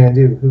 what are you gonna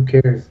do? Who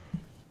cares?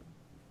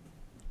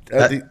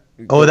 That's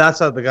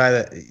not the guy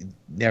that.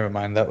 Never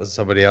mind, that was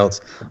somebody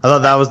else. I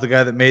thought that was the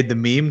guy that made the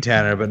meme,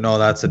 Tanner, but no,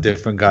 that's a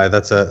different guy.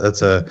 That's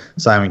a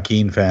Simon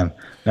Keane fan.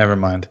 Never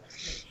mind.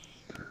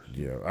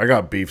 Yeah, I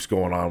got beefs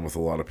going on with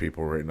a lot of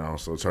people right now,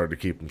 so it's hard to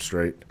keep them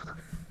straight.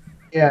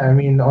 Yeah, I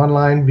mean,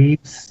 online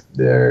beefs,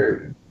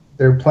 they're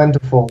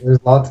plentiful.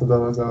 There's lots of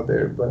those out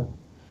there, but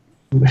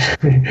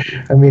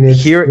I mean,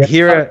 it's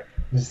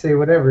just say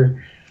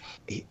whatever.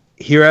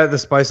 Here at the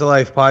Spice of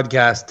Life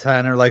podcast,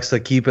 Tanner likes to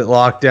keep it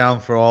locked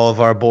down for all of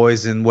our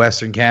boys in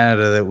Western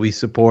Canada that we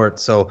support.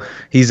 So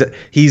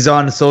he's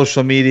on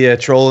social media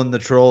trolling the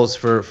trolls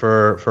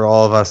for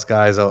all of us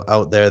guys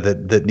out there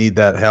that need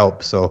that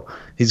help. So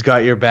he's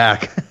got your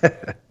back.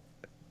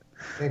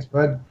 Thanks,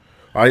 bud.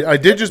 I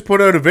did just put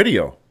out a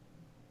video.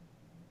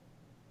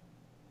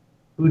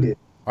 Who did?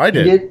 I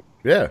did. You did?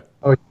 Yeah.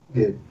 Oh, you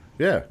did?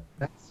 Yeah.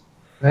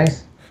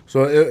 Nice.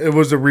 So it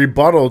was a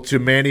rebuttal to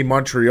Manny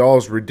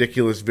Montreal's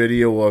ridiculous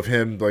video of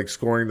him like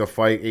scoring the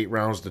fight 8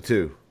 rounds to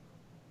 2.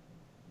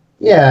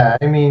 Yeah,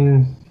 I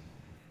mean,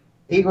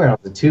 8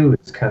 rounds to 2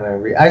 is kind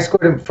of. I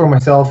scored it for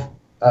myself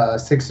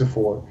 6 to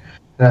 4,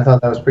 and I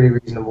thought that was pretty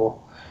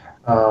reasonable.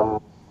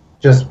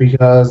 Just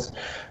because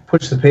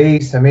push the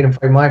pace, I made him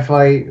fight my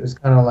fight. It was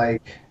kind of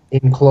like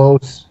in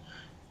close.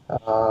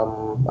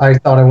 I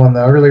thought I won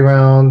the early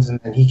rounds, and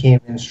then he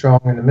came in strong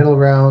in the middle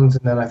rounds,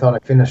 and then I thought I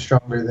finished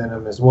stronger than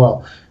him as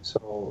well.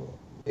 So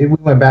we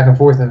went back and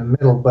forth in the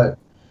middle, but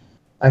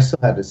I still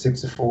had a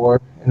 6 to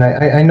 4. And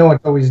I know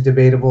it's always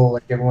debatable,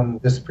 like everyone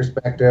this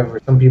perspective,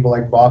 or some people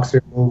like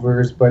boxer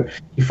movers, but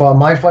he fought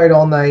my fight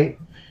all night.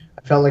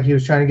 I felt like he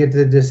was trying to get to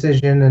the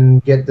decision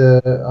and get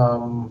the,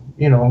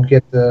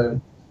 get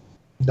the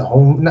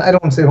home. I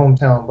don't want to say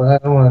hometown, but I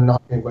don't want to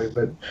knock anybody.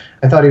 But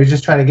I thought he was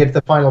just trying to get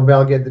the final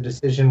bell, get the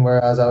decision.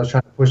 Whereas I was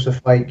trying to push the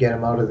fight, get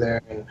him out of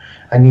there, and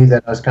I knew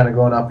that I was kind of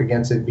going up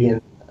against it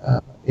being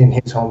in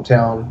his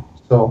hometown.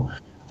 So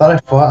I thought I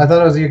fought. I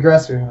thought I was the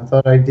aggressor. I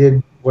thought I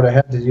did what I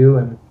had to do,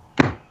 and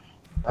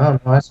I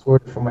don't know. I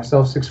scored it for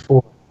myself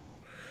 6-4.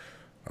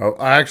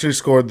 I actually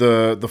scored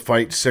the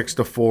fight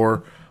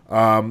 6-4,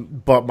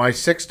 but my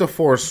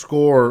 6-4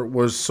 score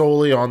was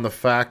solely on the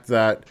fact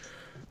that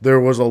there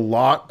was a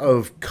lot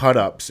of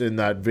cut-ups in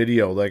that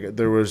video. Like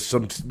there were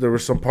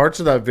some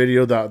parts of that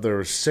video that there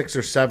were 6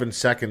 or 7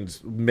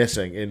 seconds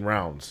missing in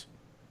rounds.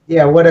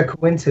 Yeah, what a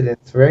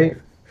coincidence, right?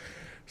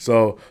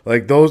 So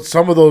like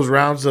some of those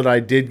rounds that I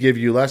did give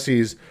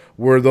Ulysses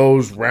were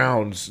those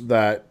rounds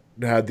that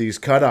had these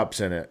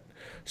cut-ups in it.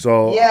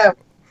 So yeah,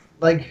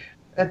 like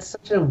that's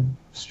such a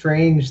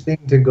strange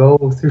thing to go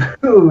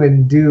through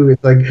and do.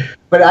 It's like,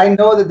 but I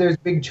know that there's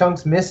big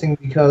chunks missing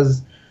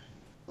because,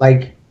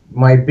 like,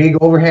 my big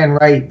overhand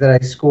right that I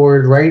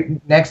scored right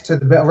next to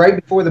the bell, right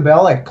before the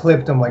bell, I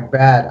clipped him like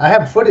bad. I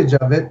have footage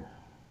of it,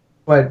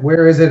 but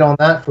where is it on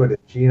that footage?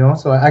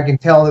 So I can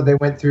tell that they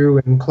went through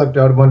and clipped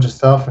out a bunch of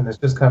stuff, and it's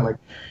just kind of like,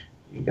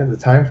 you got the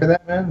time for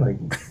that, man? Like,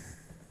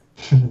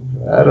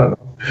 I don't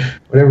know.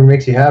 Whatever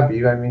makes you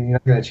happy. I mean, you're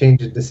not going to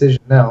change the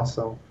decision now,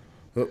 so.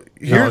 No,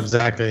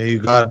 exactly. You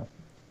got it.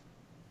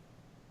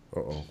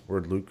 Uh-oh.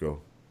 Where'd Luke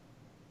go?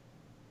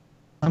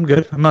 I'm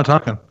good. I'm not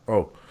talking.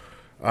 Oh.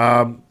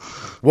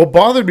 What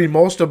bothered me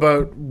most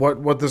about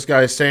what this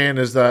guy is saying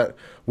is that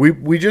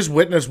we just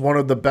witnessed one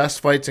of the best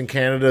fights in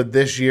Canada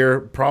this year,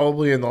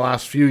 probably in the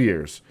last few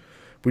years,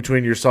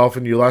 between yourself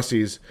and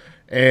Ulysses.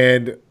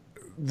 And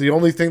the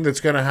only thing that's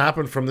going to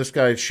happen from this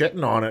guy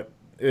shitting on it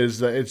is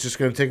that it's just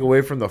going to take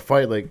away from the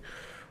fight. Like,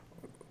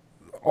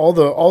 all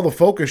the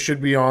focus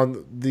should be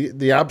on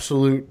the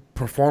absolute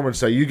performance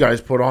that you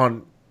guys put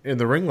on in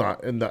the ring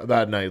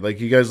that night. Like,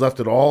 you guys left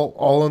it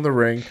all in the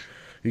ring.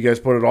 You guys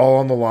put it all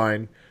on the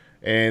line.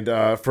 And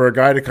for a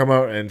guy to come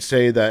out and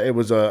say that it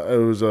was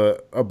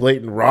a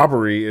blatant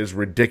robbery is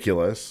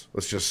ridiculous.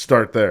 Let's just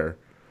start there.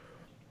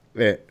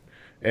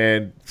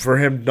 And for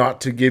him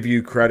not to give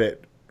you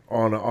credit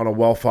on a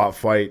well fought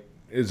fight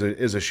is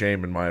a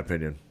shame, in my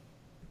opinion.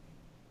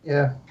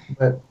 Yeah,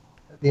 but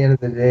at the end of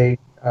the day,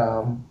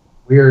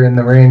 we're in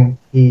the ring.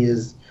 He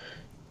is,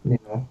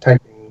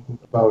 typing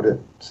about it.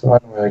 So I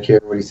don't really care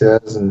what he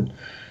says, and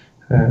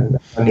I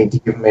don't need to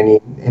give him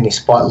any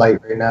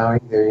spotlight right now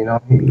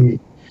either.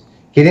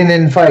 Get in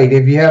and fight.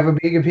 If you have a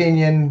big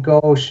opinion,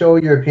 go show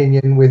your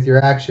opinion with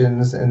your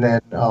actions, and then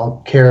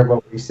I'll care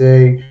about what you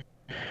say.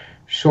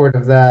 Short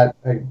of that,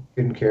 I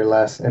couldn't care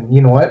less. And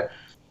you know what?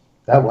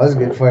 That was a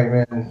good fight,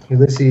 man.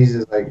 Ulysses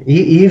is like,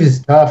 Eve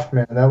is tough,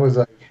 man. That was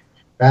like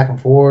back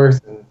and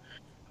forth, and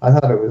I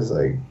thought it was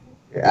like,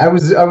 I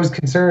was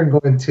concerned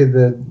going to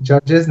the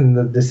judges and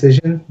the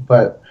decision,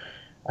 but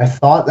I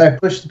thought I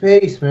pushed the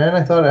pace, man.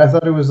 I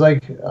thought it was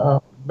like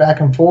back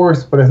and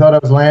forth, but I thought I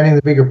was landing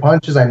the bigger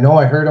punches. I know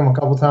I hurt him a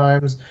couple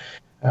times.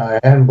 I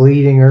had him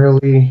bleeding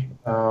early.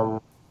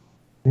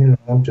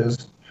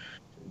 Just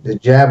the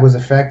jab was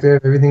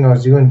effective. Everything I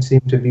was doing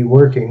seemed to be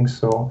working.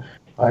 So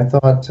I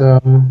thought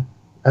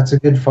that's a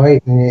good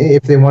fight. And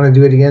if they want to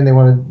do it again, they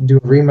want to do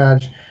a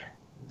rematch,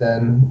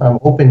 then I'm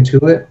open to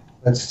it.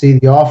 Let's see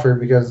the offer,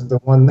 because the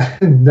one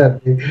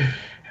the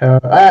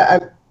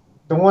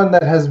one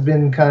that has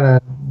been kind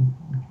of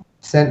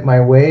sent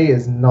my way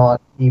is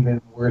not even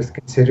worth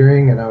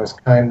considering, and I was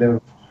kind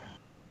of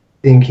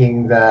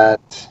thinking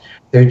that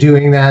they're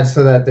doing that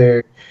so that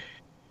they're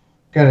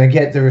gonna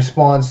get the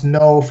response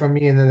no from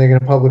me, and then they're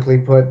gonna publicly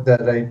put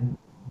that I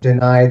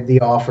denied the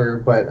offer.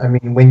 But I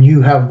mean, when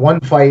you have one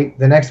fight,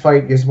 the next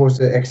fight you're supposed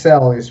to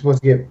excel. You're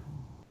supposed to get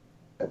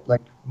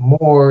like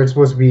more. It's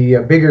supposed to be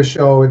a bigger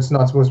show. It's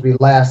not supposed to be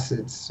less.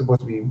 It's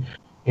supposed to be,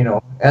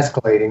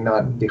 escalating,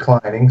 not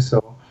declining.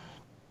 So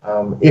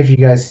if you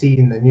guys see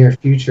in the near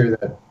future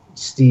that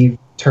Steve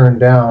turned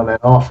down an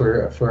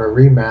offer for a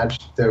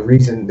rematch,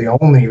 the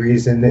only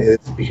reason is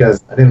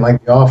because I didn't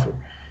like the offer.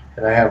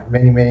 And I have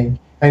many,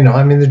 I know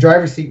I'm in the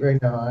driver's seat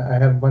right now. I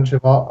have a bunch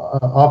of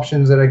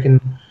options that I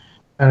can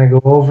kind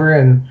of go over,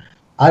 and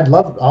I'll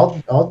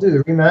do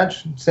the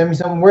rematch. Send me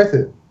something worth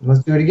it.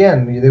 Let's do it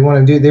again. They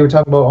were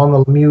talking about on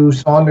the Lemieux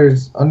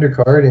Saunders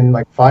undercard in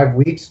like 5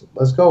 weeks.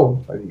 Let's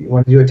go. You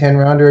want to do a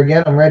 10-rounder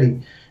again? I'm ready.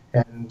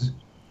 And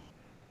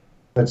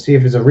let's see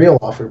if it's a real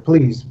offer,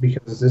 please,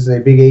 because this is a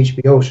big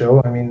HBO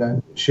show. I mean,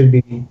 that should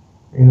be,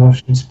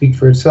 should speak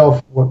for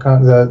itself. What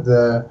kind of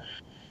the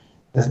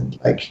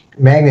like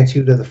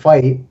magnitude of the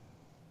fight?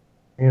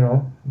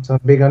 It's on a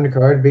big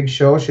undercard, big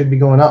show. Should be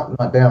going up,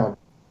 not down.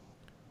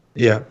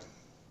 Yeah,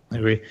 I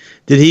agree.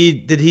 Did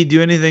he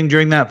do anything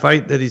during that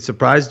fight that he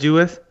surprised you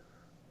with?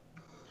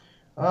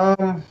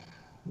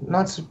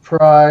 Not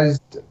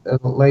surprised.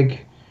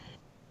 Like.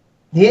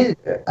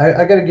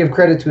 I got to give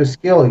credit to his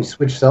skill. He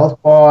switched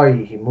southpaw.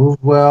 He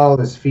moved well.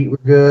 His feet were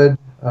good.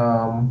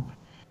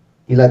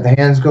 He let the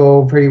hands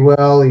go pretty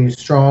well. He was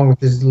strong with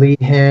his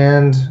lead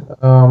hand.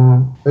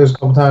 There was a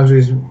couple times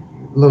where he was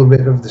a little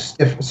bit of the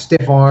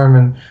stiff arm,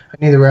 and I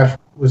knew the ref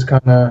was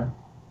kind of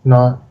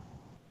not,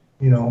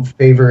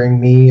 favoring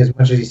me as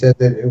much as he said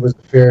that it was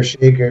a fair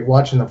shake.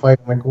 Watching the fight,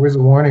 I'm like, where's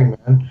the warning,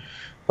 man?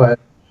 But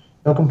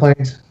no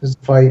complaints. It's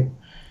a fight,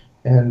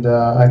 and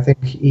I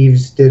think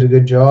Eves did a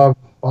good job.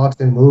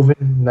 Boxing,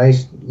 moving,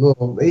 nice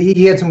little.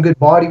 He had some good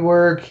body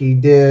work. He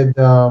did.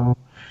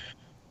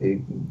 He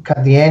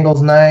cut the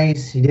angles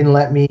nice. He didn't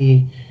let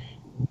me.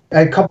 I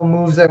had a couple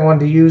moves I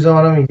wanted to use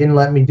on him. He didn't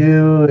let me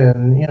do,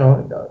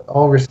 and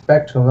all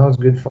respect to him. That was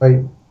a good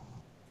fight.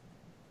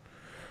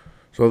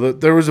 So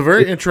there was a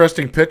very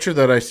interesting picture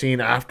that I seen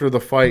after the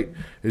fight.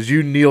 Is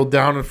you kneeled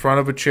down in front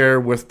of a chair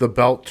with the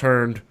belt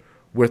turned,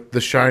 with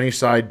the shiny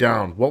side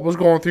down. What was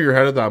going through your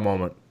head at that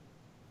moment?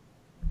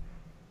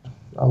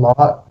 A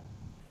lot.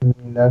 I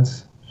mean,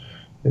 that's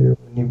when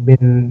you've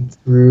been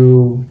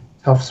through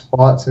tough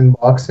spots in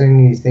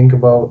boxing. You think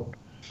about,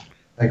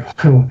 like,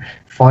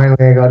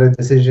 finally I got a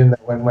decision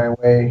that went my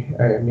way.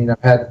 I mean,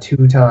 I've had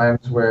 2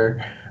 times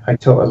where I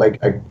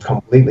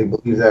completely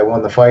believe that I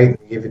won the fight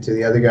and gave it to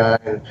the other guy,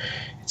 and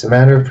it's a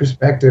matter of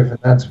perspective, and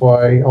that's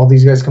why all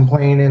these guys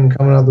complaining,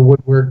 coming out of the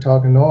woodwork,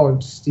 talking, oh,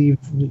 Steve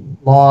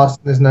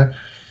lost, this and that.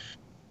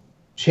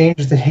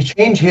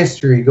 Change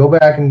history. Go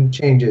back and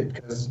change it,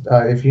 because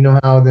if you know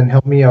how, then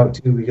help me out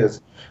too, because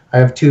I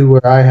have 2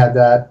 where I had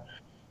that,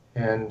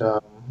 and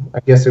I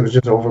guess it was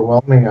just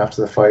overwhelming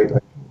after the fight.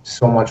 Like,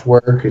 so much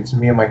work. It's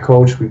me and my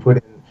coach. We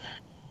put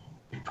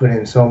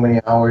in so many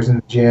hours in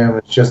the gym.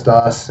 It's just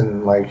us,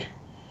 and like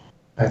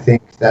I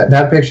think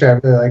that picture,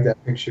 I really like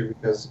that picture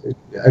because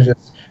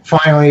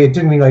it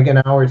took me like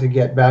an hour to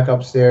get back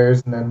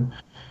upstairs, and then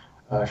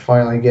I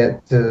finally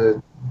get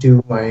to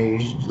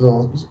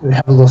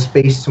have a little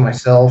space to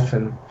myself,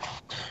 and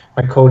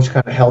my coach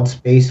kind of held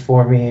space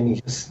for me, and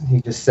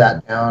he just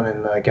sat down,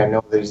 and like I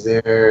know that he's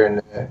there,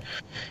 and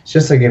it's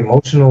just like an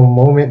emotional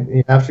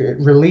moment after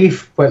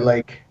relief, but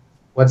like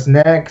what's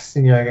next,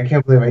 and you're like, I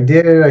can't believe I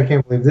did it, I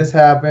can't believe this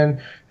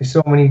happened. There's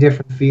so many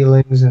different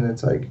feelings, and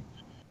it's like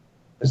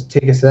just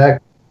take a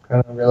sec,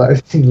 kind of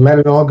realize, let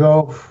it all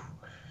go,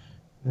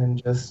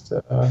 and just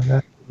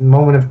that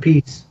moment of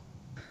peace.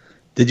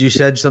 Did you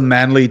shed some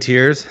manly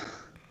tears?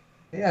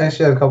 Yeah, I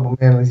shed a couple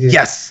manly tears.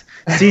 Yes.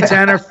 See,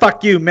 Tanner,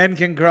 fuck you. Men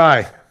can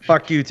cry.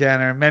 Fuck you,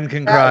 Tanner. Men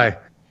can cry.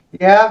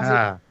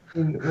 Yeah.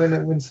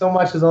 When so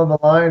much is on the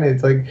line,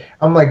 it's like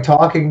I'm like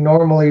talking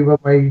normally,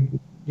 but my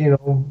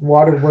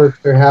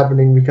waterworks are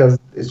happening because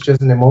it's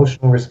just an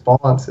emotional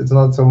response. It's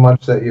not so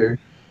much that you're.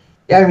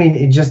 Yeah, I mean,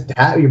 it just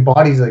your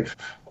body's like,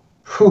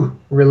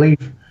 relief.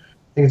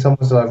 I think it's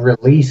almost a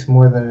release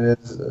more than it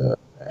is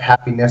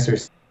happiness or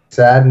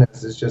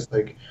sadness. It's just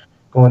like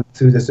going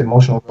through this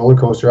emotional roller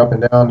coaster up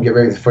and down, get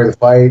ready for the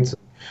fights.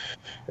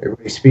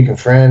 Everybody's speaking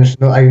French.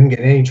 No, I didn't get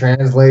any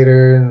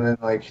translator, and then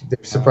like they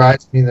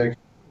surprised me. Like,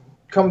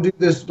 come do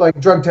this like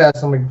drug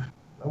test. I'm like,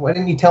 why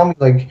didn't you tell me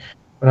like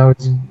when I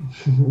was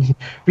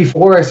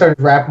before I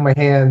started wrapping my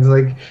hands?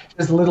 Like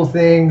just little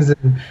things,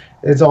 and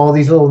it's all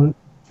these little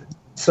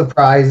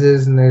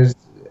surprises, and there's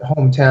not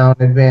hometown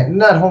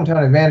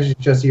advantage. It's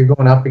just you're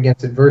going up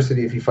against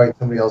adversity if you fight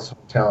somebody else's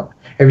hometown.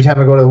 Every time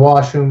I go to the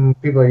washroom,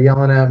 people are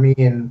yelling at me,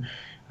 and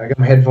I got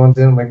my headphones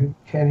in. I'm like,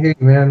 can't hear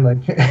you, man. Like,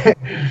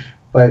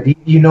 but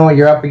you know what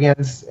you're up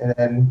against, and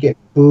then get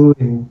booed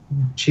and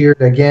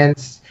cheered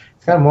against.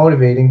 It's kind of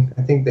motivating.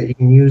 I think that you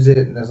can use it,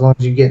 and as long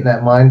as you get in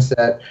that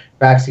mindset,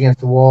 backs against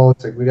the wall,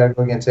 it's like we got to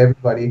go against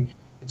everybody.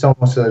 It's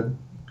almost a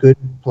good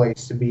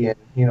place to be in.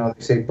 They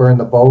say burn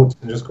the boats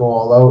and just go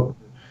all out.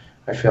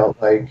 I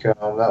felt like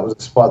that was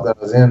the spot that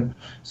I was in.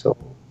 So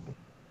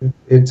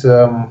it's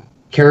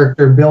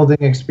character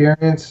building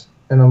experience,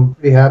 and I'm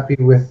pretty happy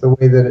with the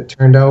way that it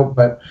turned out,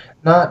 but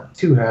not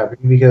too happy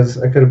because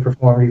I could have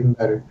performed even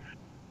better.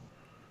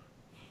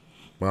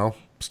 Well,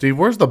 Steve,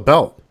 where's the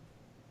belt?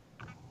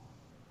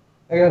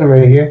 I got it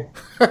right here.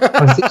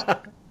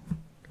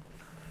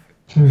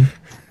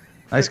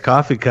 Nice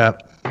coffee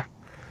cup.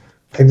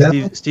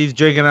 Like Steve's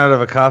drinking out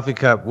of a coffee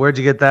cup. Where'd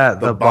you get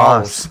that? The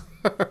boss.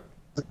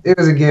 It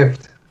was a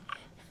gift.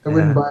 I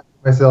wouldn't buy it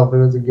for myself. It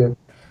was a gift.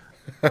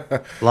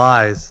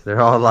 Lies. They're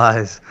all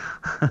lies.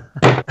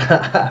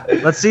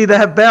 Let's see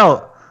that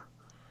belt.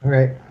 All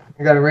right.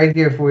 I got it right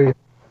here for you.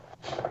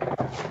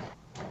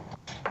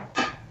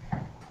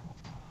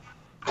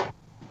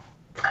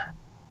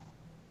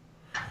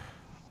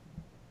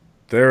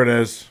 There it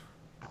is.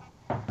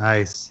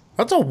 Nice.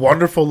 That's a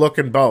wonderful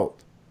looking belt.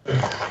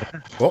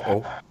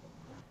 Uh-oh.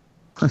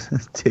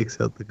 Takes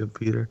out the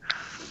computer.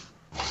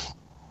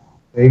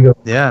 There you go.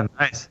 Yeah,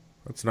 nice.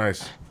 That's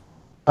nice.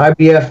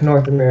 IBF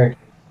North America.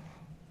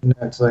 And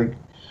that's like,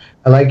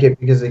 I like it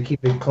because they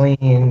keep it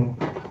clean.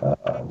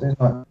 There's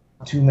not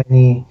too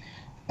many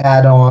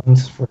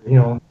add-ons for,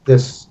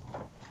 this,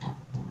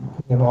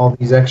 all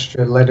these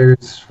extra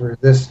letters for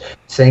this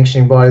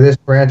sanctioning body, this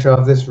branch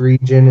off this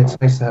region. It's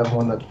nice to have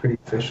one that's pretty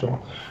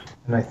official.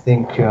 And I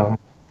think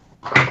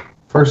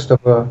first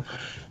of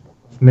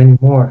many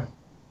more.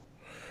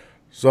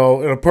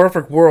 So, in a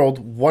perfect world,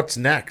 what's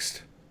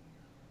next?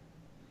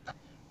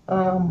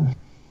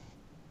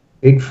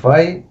 Big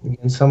fight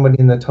against somebody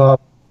in the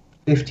top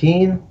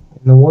 15 in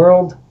the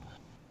world.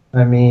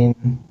 I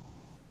mean,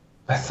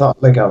 I thought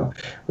we're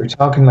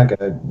talking like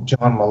a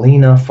John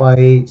Molina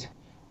fight.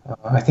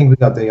 I think we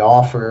got the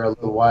offer a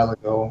little while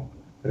ago,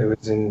 but it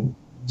was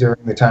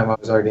during the time I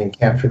was already in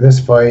camp for this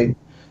fight.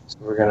 So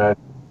we're gonna,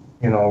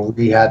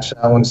 rehatch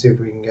that one, see if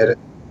we can get it.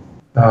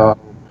 I'd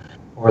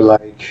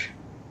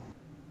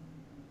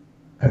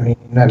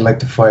like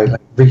to fight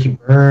like Ricky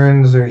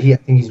Burns, or I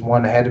think he's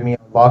one ahead of me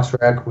on box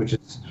rec, which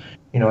is,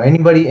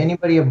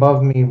 anybody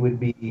above me would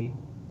be.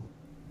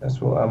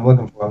 That's what I'm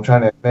looking for. I'm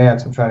trying to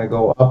advance. I'm trying to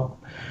go up.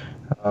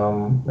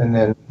 And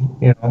then,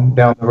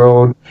 down the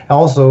road.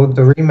 Also,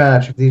 the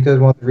rematch. If these guys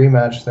want the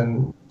rematch,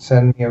 then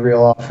send me a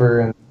real offer,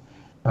 and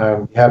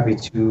I'm happy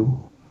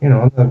to,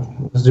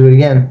 let's do it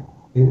again.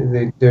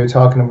 They're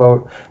talking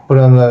about put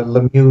on the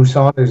Lemieux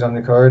Saunders on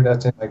the card.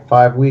 That's in like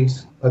 5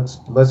 weeks.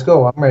 Let's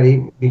go. I'm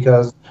ready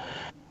because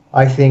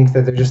I think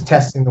that they're just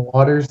testing the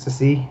waters to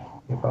see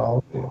if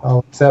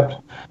I'll accept.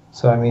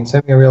 So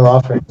send me a real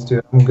offer. Let's do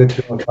it. I'm good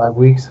to go in 5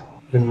 weeks.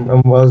 I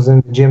was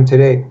in the gym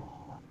today.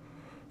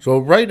 So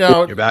right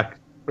now, You're back.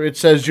 It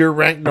says you're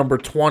ranked number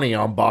 20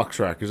 on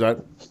BoxRec. Is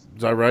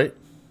that right?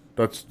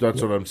 That's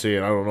what I'm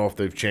seeing. I don't know if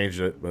they've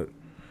changed it, but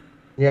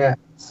yeah.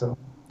 So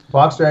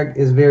BoxRec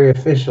is very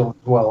official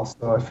as well.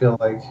 So I feel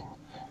like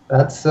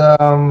that's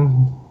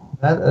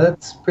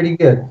pretty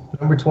good.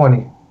 Number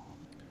 20.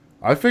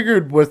 I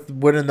figured with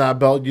winning that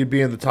belt, you'd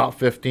be in the top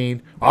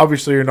 15.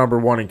 Obviously, you're number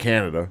 1 in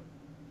Canada.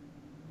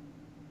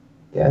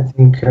 Yeah, I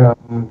think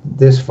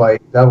this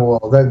fight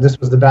this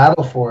was the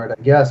battle for it.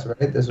 I guess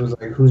right. This was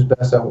like who's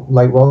best at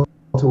light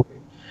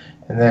welterweight,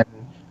 and then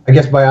I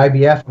guess by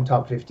IBF I'm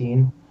top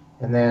 15,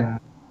 and then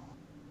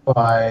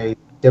by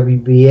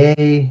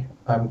WBA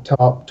I'm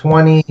top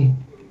 20.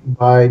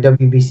 By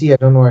WBC I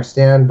don't know where I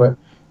stand, but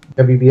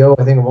WBO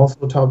I think I'm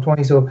also top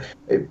 20. So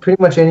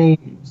pretty much any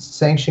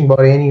sanctioning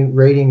body, any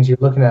ratings you're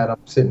looking at,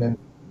 I'm sitting in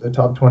the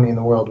top 20 in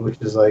the world, which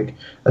is like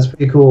that's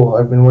pretty cool.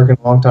 I've been working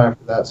a long time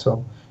for that,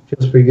 so it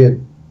feels pretty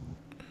good.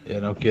 Yeah,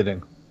 no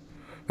kidding.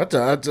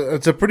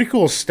 That's a pretty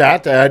cool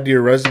stat to add to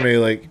your resume.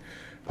 Like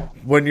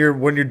when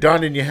you're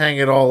done and you hang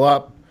it all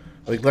up,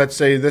 like let's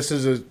say this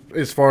is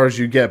as far as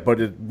you get,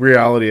 but in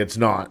reality it's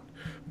not.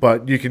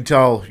 But you can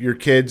tell your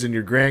kids and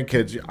your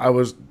grandkids, I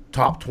was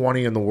top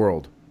 20 in the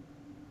world.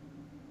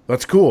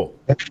 That's cool.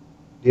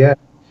 Yeah,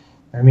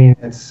 I mean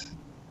it's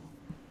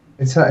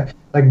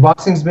like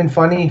boxing's been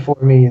funny for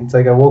me. It's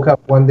like I woke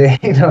up one day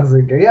and I was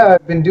like, yeah,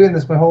 I've been doing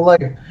this my whole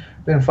life.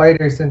 Been a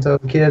fighter since I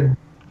was a kid.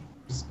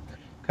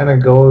 Kind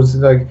of goes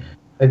like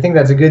I think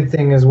that's a good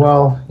thing as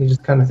well. You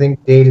just kind of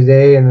think day to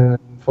day and then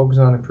focus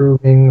on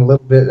improving a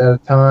little bit at a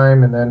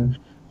time, and then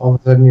all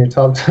of a sudden you're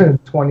top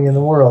 20 in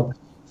the world.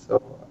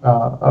 So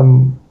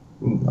I'm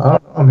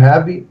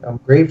happy. I'm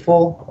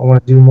grateful. I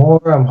want to do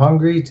more. I'm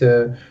hungry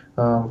to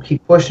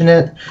keep pushing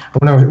it. I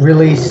want to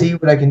really see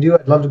what I can do.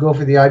 I'd love to go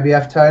for the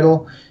IBF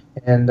title,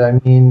 and I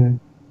mean,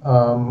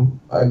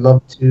 I'd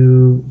love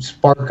to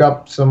spark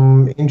up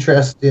some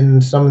interest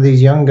in some of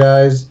these young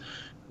guys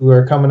who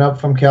are coming up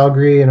from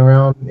Calgary and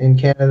around in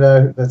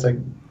Canada. That's like,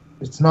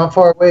 it's not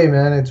far away,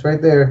 man. It's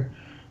right there,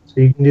 so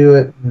you can do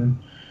it.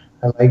 And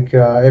I like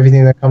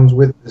everything that comes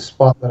with the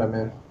spot that I'm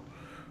in.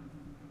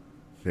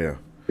 Yeah.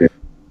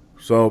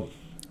 So,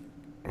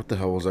 what the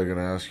hell was I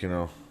gonna ask?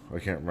 I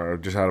can't remember. I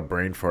just had a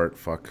brain fart.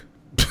 Fuck.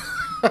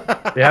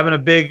 You're having a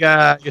big.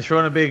 You're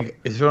throwing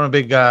a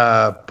big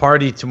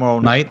party tomorrow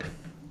night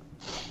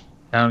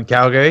down in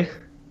Calgary.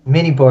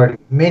 Mini party.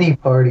 A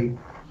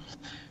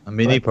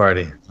mini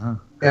party. Huh.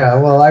 Yeah,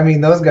 well, I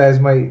mean, those guys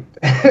might.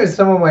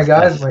 Some of my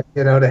guys might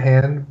get out of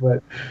hand,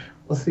 but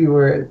we'll see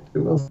where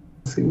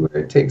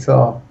it takes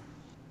off.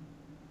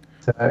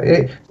 So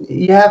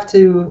you have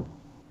to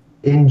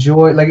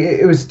enjoy. Like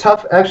it was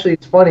tough. Actually,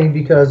 it's funny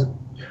because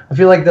I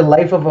feel like the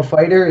life of a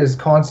fighter is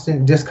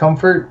constant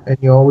discomfort, and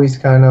you always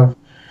kind of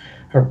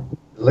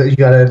you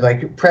gotta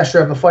like pressure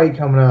of a fight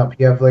coming up.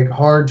 You have like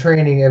hard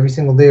training every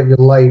single day of your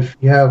life.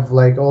 You have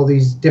like all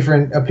these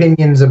different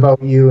opinions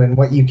about you and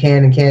what you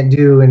can and can't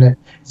do, and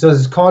so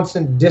it's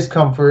constant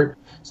discomfort.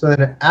 So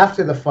then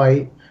after the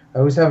fight, I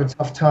always have a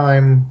tough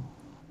time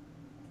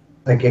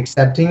like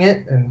accepting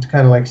it and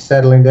kind of like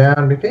settling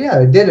down because yeah,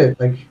 I did it.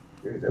 Like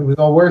it was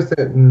all worth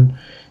it, and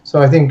so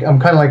I think I'm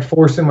kind of like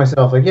forcing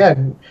myself. Like yeah.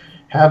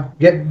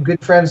 Get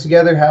good friends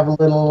together, have a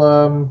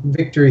little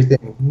victory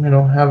thing,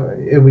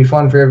 it'll be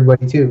fun for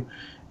everybody too.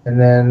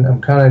 And then I'm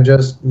kind of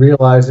just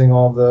realizing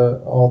all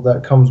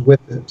that comes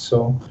with it.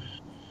 So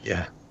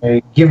yeah,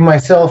 I give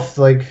myself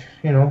like,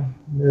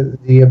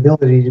 the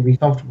ability to be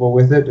comfortable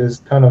with it is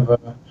kind of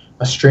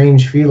a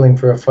strange feeling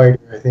for a fighter,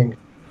 I think.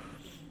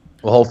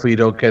 Well, hopefully you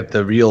don't get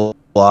the real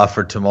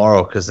offer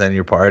tomorrow, because then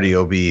your party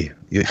will be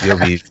you'll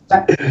be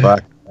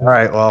fucked. All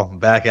right, well,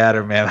 back at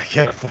her, man. I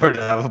can't afford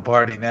to have a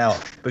party now.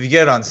 But if you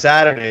get it on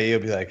Saturday,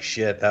 you'll be like,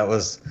 shit, that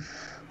was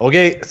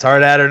okay. It's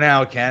hard at her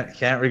now.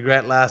 Can't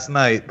regret last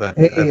night. But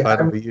hey, I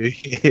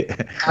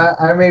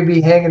I may be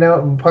hanging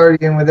out and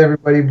partying with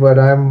everybody, but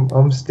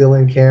I'm still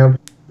in camp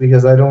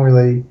because I don't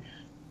really.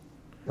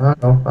 I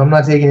don't know. I'm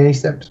not taking any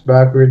steps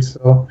backwards.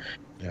 So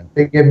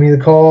they give me the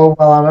call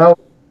while I'm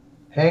out,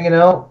 hanging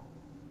out.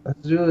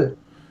 Let's do it.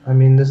 I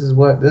mean, this is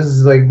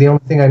like the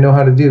only thing I know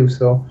how to do.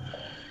 So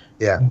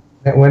yeah.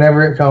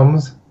 Whenever it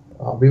comes,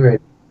 I'll be ready.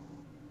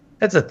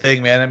 That's a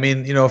thing, man. I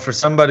mean, for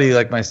somebody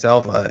like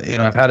myself,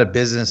 I've had a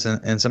business,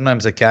 and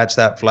sometimes I catch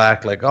that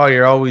flack, like, oh,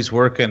 you're always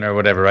working or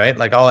whatever, right?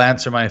 Like, I'll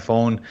answer my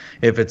phone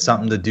if it's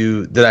something to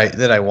do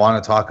that I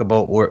want to talk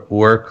about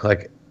work,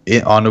 like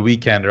on the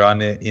weekend or on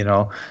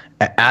the,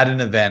 at an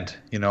event,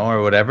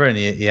 or whatever, and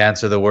you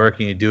answer the work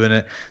and you're doing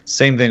it.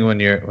 Same thing when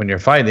you're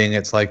fighting.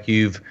 It's like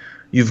you've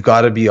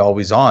got to be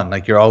always on,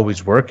 like you're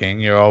always working,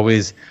 you're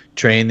always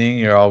training,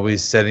 you're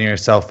always setting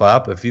yourself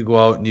up. If you go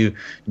out and you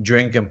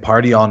drink and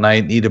party all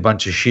night and eat a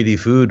bunch of shitty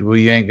food, well,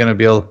 you ain't going to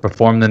be able to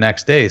perform the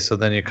next day. So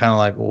then you're kind of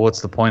like, well,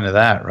 what's the point of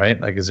that, right?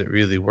 Like, is it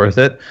really worth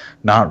it?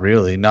 Not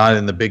really. Not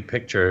in the big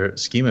picture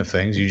scheme of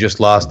things. You just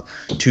lost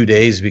 2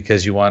 days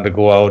because you wanted to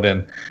go out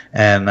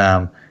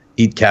and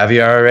eat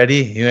caviar already.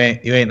 You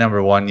ain't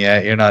number one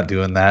yet. You're not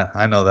doing that.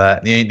 I know that.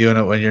 And you ain't doing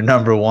it when you're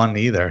number one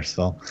either.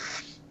 So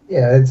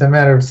yeah, it's a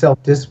matter of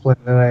self-discipline.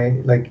 And I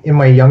like in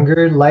my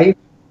younger life,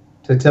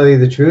 to tell you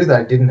the truth,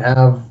 I didn't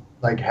have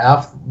like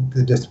half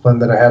the discipline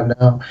that I have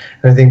now.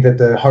 And I think that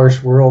the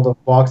harsh world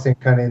of boxing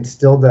kind of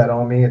instilled that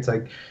on me. It's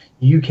like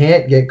you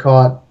can't get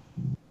caught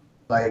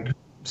like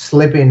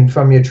slipping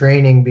from your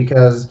training,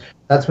 because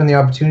that's when the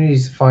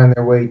opportunities find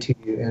their way to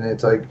you. And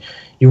it's like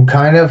you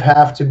kind of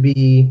have to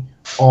be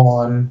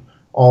on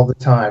all the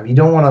time. You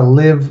don't want to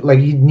live like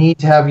you need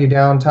to have your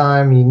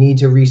downtime. You need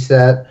to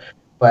reset,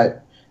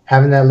 but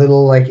having that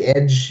little like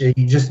edge,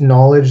 you just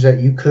knowledge that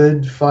you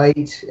could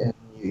fight and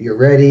you're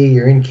ready.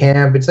 You're in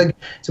camp. It's like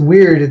it's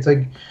weird. It's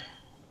like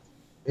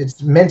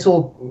it's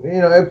mental,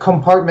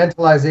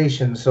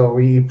 compartmentalization. So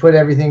you put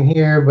everything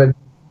here, but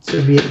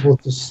to be able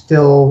to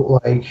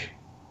still like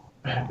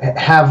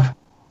have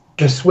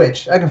the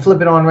switch, I can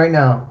flip it on right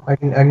now. I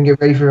can get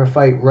ready for a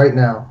fight right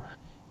now,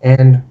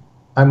 and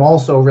I'm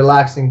also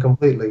relaxing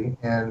completely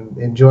and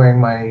enjoying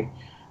my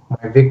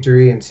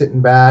victory and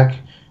sitting back.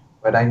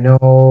 But I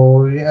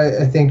know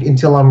I think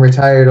until I'm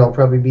retired, I'll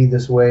probably be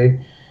this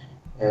way.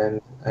 And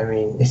I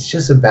mean, it's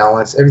just a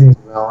balance. Everything's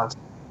a balance.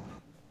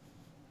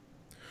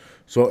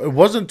 So it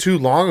wasn't too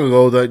long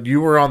ago that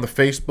you were on the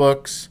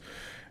Facebooks,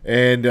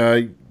 and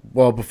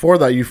before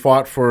that you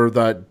fought for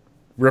that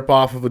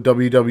rip-off of a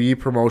WWE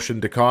promotion,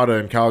 Dakota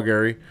in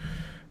Calgary,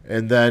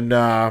 and then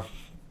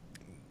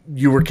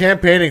you were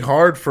campaigning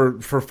hard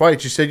for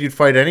fights. You said you'd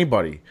fight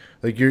anybody.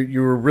 Like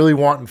you were really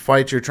wanting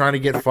fights. You're trying to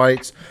get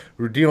fights.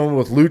 We're dealing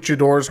with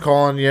luchadors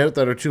calling you out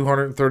that are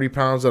 230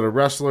 pounds that are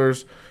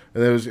wrestlers,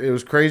 and it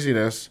was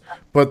craziness.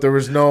 But there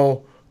was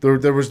no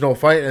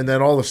fight, and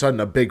then all of a sudden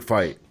a big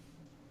fight.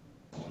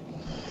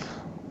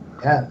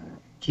 Yeah,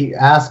 keep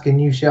asking,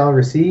 you shall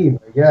receive.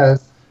 I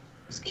guess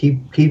just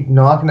keep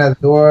knocking at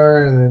the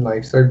door, and then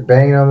like start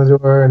banging on the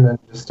door, and then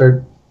just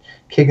start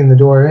kicking the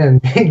door in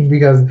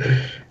because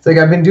it's like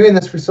I've been doing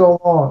this for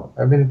so long.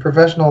 I've been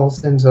professional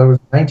since I was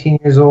 19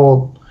 years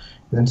old,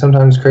 and then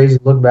sometimes crazy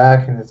to look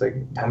back, and it's like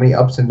how many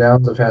ups and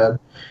downs I've had,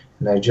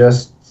 and I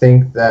just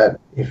think that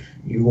if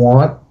you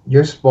want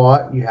your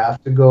spot, you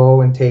have to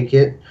go and take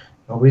it.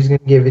 Nobody's gonna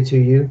give it to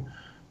you,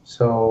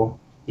 so.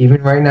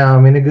 Even right now,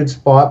 I'm in a good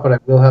spot, but I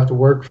will have to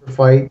work for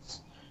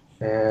fights.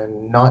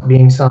 And not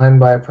being signed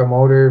by a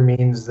promoter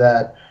means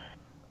that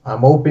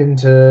I'm open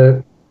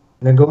to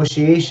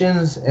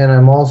negotiations, and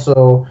I'm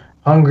also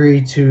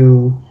hungry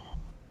to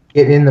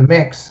get in the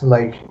mix.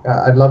 Like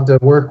I'd love to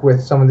work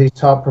with some of these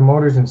top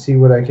promoters and see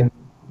what I can,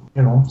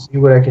 see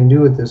what I can do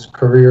with this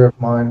career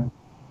of mine.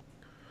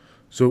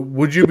 So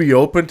would you be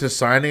open to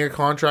signing a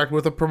contract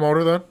with a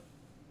promoter then?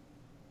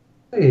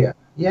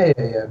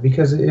 Yeah.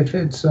 Because if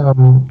it's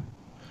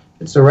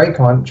the right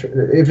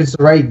if it's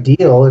the right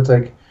deal, it's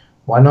like,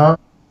 why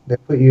not? They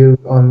put you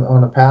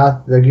on a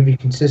path. They give you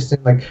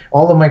consistent. Like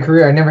all of my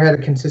career, I never had a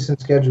consistent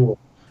schedule.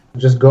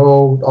 Just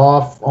go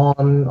off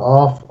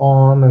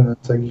on, and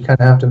it's like you kind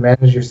of have to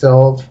manage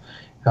yourself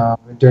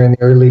during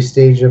the early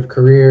stage of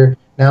career.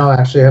 Now, I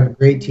actually have a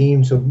great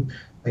team, so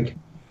like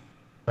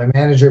my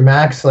manager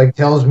Max like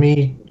tells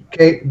me,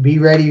 okay, be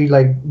ready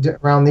like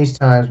around these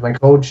times. My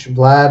coach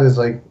Vlad is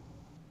like,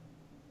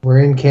 we're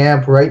in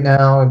camp right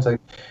now. It's like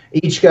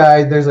each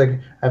guy, there's like,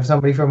 I have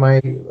somebody for my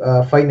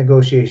fight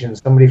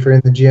negotiations, somebody for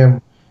in the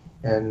gym.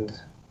 And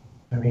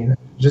I mean,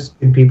 just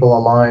good people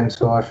aligned.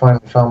 So I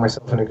finally found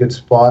myself in a good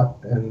spot.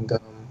 And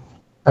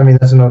I mean,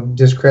 that's no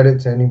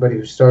discredit to anybody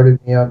who started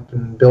me up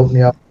and built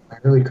me up in my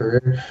early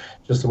career.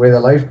 Just the way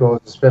that life goes,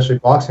 especially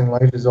boxing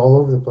life is all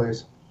over the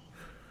place.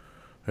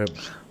 Yep.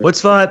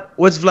 What's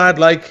Vlad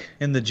like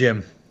in the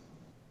gym?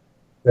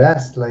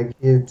 Best, like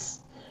he's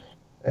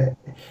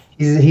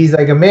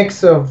like a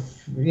mix of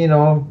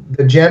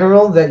the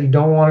general that you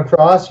don't want to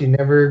cross, you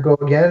never go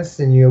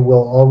against, and you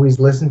will always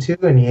listen to,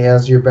 and he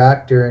has your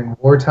back during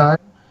wartime.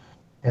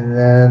 And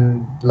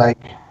then like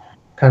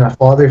kind of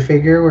father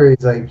figure where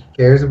he's like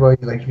cares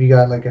about you. Like if you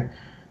got like a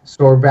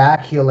sore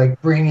back, he'll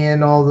like bring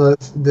in all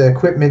the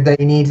equipment that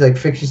you need to like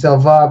fix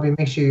yourself up and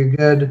make sure you're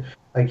good.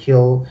 Like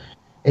he'll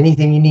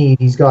anything you need,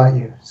 he's got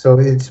you. So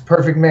it's a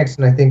perfect mix,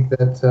 and I think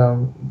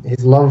that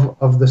his love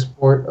of the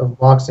sport of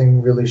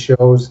boxing really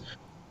shows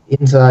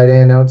inside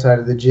and outside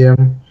of the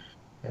gym.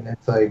 And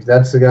it's like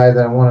that's the guy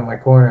that I want in my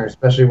corner,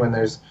 especially when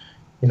there's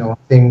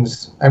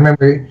things. I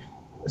remember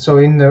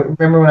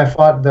when I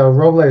fought the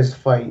Robles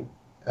fight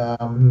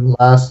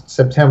last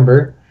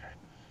September,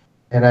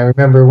 and I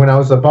remember when I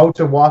was about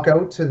to walk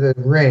out to the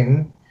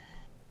ring,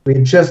 we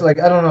had just I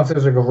don't know if there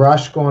was like a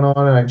rush going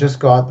on, and I just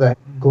got the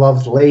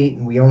gloves late,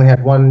 and we only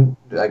had one,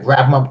 like wrap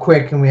them up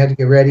quick, and we had to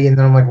get ready. And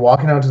then I'm like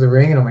walking out to the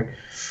ring, and I'm like,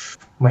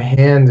 my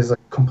hand is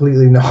like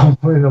completely numb,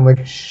 and I'm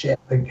like, shit,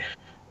 like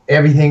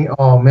everything.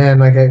 Oh man,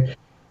 like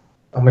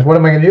I'm like, what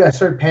am I gonna do? I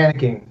started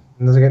panicking,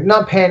 and I was like,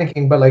 not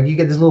panicking, but like you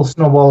get this little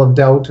snowball of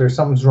doubt or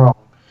something's wrong.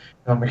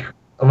 And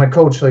I'm like,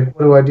 coach, like,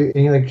 what do I do?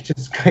 And he like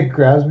just like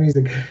grabs me. He's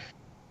like,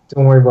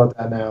 don't worry about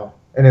that now.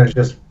 And it was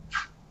just,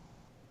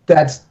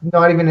 that's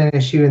not even an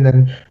issue. And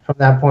then from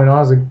that point on, I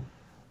was like,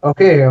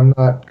 okay, I'm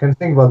not gonna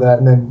think about that.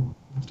 And then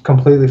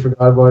completely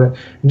forgot about it.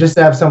 And just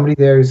to have somebody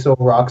there who's so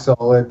rock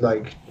solid,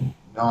 like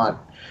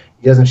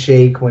he doesn't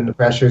shake when the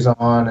pressure's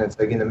on. It's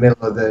like in the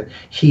middle of the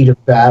heat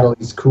of battle,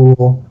 he's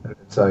cool. And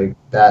it's like,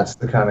 that's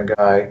the kind of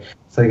guy.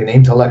 It's like an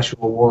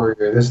intellectual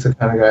warrior. This is the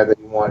kind of guy that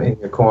you want in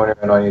your corner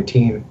and on your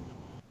team.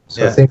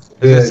 So yeah. I think I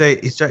was gonna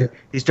say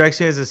he strikes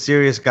me as a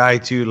serious guy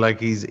too. Like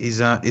he's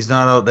not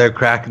out there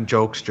cracking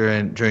jokes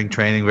during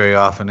training very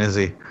often, is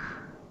he?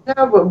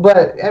 Yeah,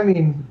 but I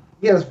mean,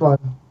 he has fun.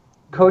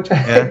 Coach,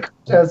 Yeah. Coach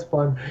has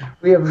fun.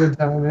 We have a good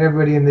time, and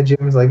everybody in the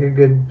gym is like a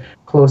good,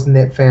 close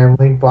knit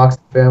family,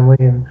 boxing family,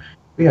 and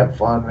we have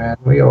fun, man.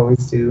 We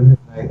always do.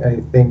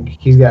 I think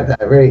he's got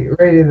that right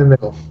in the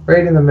middle,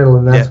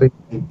 and that's Yeah. what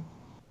you need.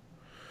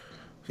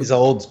 He's an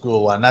old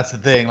school one. That's the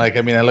thing. Like,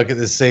 I mean, I look at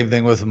the same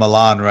thing with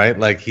Milan, right?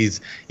 Like, you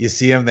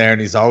see him there,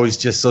 and he's always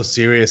just so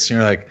serious. And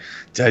you're like,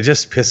 did I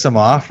just piss him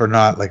off or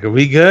not? Like, are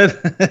we good?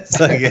 It's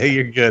like, yeah,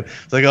 you're good.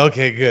 It's like,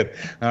 okay, good,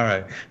 all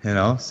right,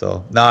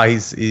 So, nah,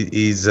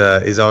 he's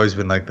always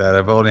been like that.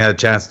 I've only had a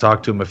chance to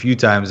talk to him a few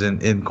times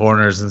in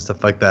corners and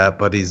stuff like that,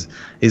 but he's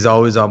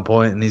always on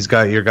point, and he's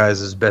got your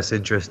guys' best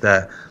interest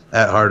at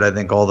heart, I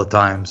think, all the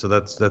time. So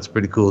that's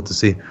pretty cool to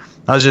see.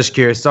 I was just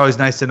curious. It's always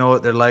nice to know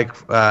what they're like.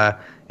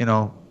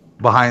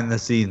 Behind the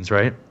scenes,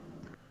 right?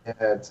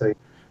 Yeah,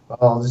 well,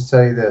 I'll just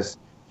tell you this: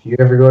 if you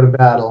ever go to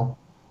battle,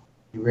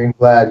 you ring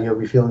glad, you'll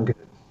be feeling good.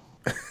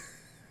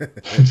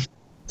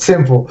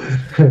 Simple.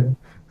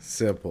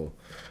 Simple.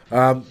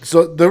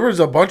 So there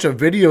was a bunch of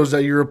videos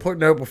that you were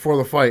putting out before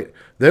the fight.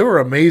 They were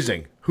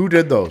amazing. Who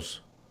did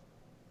those?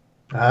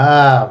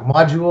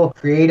 Module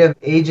Creative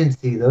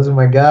Agency. Those are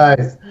my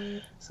guys.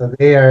 So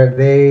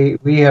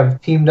we have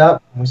teamed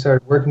up and we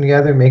started working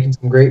together, making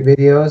some great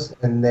videos.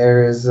 And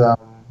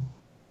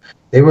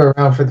they were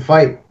around for the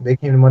fight. They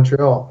came to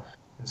Montreal.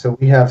 And so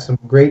we have some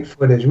great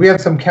footage. We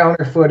have some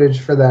counter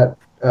footage for that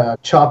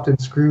chopped and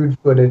screwed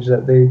footage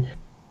that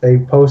they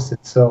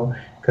posted. So,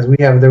 because we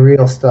have the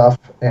real stuff.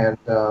 And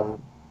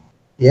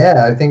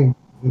I think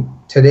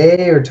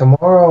today or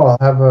tomorrow I'll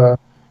have a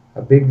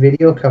big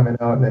video coming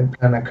out and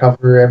kind of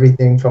cover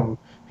everything from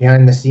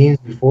behind the scenes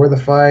before the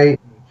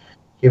fight, and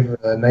give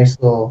a nice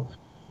little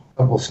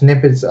couple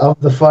snippets of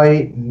the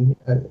fight. And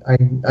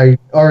I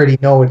already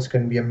know it's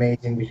going to be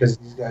amazing because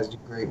these guys do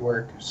great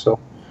work. So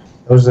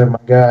those are my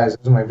guys.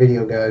 Those are my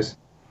video guys.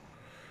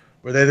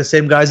 Were they the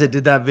same guys that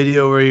did that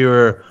video where you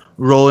were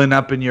rolling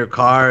up in your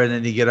car and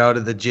then you get out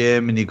of the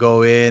gym and you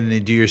go in and you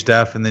do your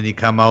stuff and then you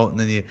come out and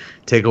then you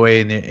take away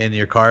in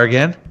your car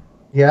again?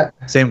 Yeah.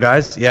 Same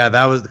guys? Yeah,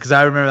 that was because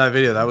I remember that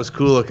video. That was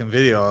cool looking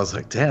video. I was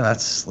like, damn,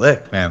 that's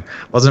slick, man.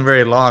 Wasn't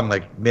very long,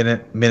 like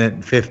minute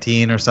and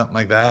 15 or something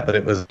like that, but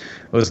it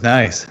was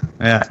nice.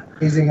 Yeah.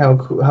 Amazing how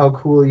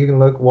cool you can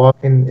look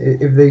walking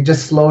if they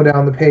just slow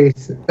down the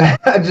pace.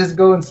 Just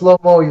go in slow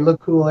mo. You look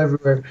cool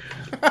everywhere.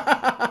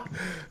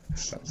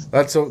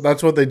 That's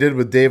what they did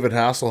with David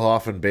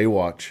Hasselhoff in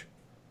Baywatch.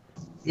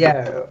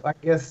 Yeah, I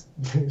guess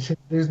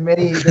there's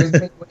many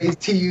ways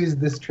to use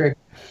this trick.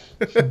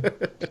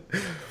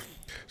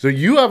 So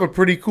you have a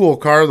pretty cool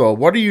car, though.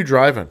 What are you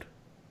driving?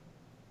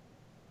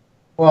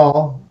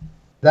 Well,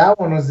 that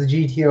one was the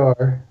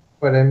GTR,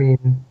 but I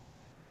mean,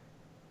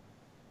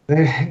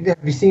 have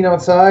you seen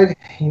outside?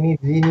 You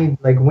need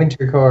like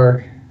winter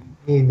car.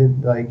 You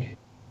need like,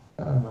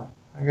 I don't know.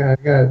 I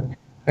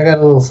got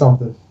a little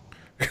something.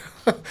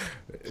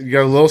 You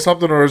got a little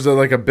something, or is it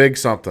like a big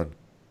something?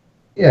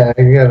 Yeah,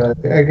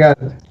 I got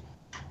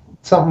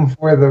something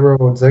for the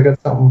roads. I got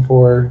something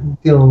for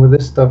dealing with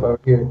this stuff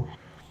out here.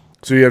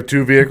 So you have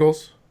two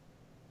vehicles?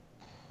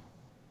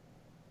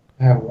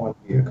 I have one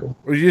vehicle.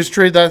 Or you just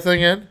trade that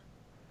thing in?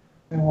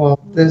 Well,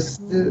 there's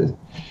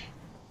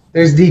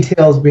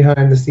details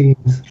behind the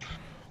scenes.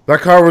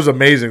 That car was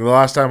amazing. The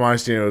last time I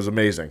seen it, it was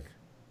amazing.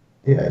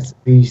 Yeah, it's a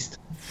beast.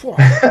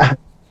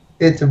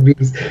 It's a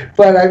beast.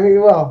 But I mean,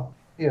 well,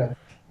 yeah,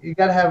 you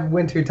gotta have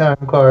wintertime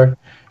car.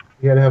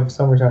 You gotta have a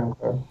summertime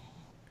car.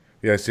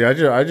 Yeah, see,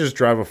 I just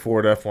drive a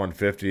Ford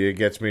F-150. It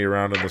gets me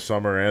around in the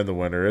summer and the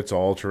winter. It's an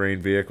all-terrain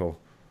vehicle.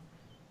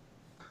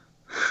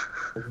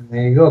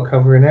 There you go,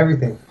 covering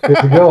everything. Good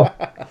to go.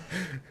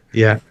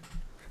 Yeah.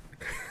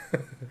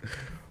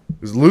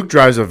 Because Luke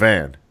drives a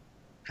van.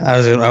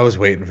 I was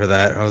waiting for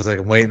that. I was like,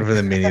 I'm waiting for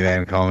the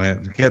minivan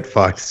comment. Get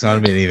fucked. It's not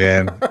a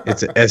minivan.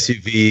 It's an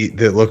SUV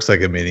that looks like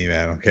a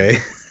minivan, okay?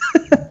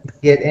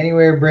 Get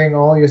anywhere, bring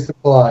all your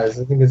supplies.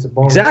 I think it's a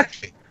bonus.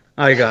 Exactly.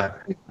 I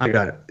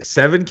got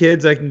 7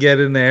 kids I can get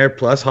in there,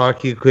 plus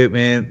hockey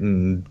equipment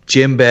and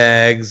gym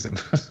bags.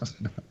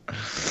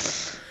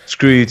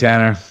 Screw you,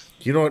 Tanner.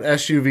 You know what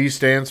SUV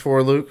stands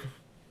for, Luke?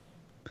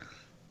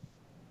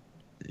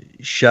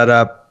 Shut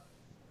up.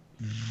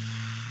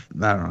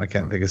 I don't know. I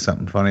can't think of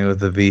something funny with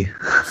the V.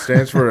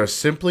 Stands for a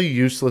simply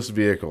useless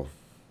vehicle.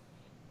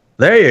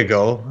 There you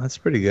go. That's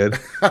pretty good.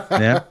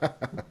 Yeah.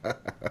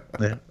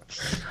 Yeah.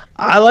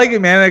 I like it,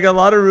 man. I got a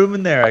lot of room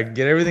in there. I can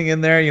get everything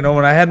in there. You know,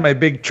 when I had my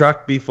big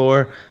truck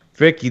before,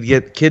 frick, you'd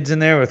get kids in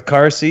there with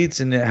car seats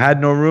and it had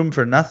no room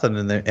for nothing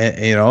in there.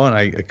 And, you know, and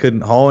I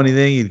couldn't haul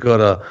anything. You'd go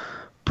to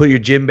put your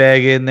gym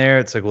bag in there.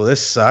 It's like, well,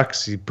 this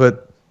sucks. You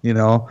put, you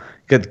know,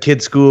 got the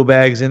kids' school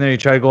bags in there. You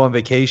try to go on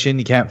vacation.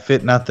 You can't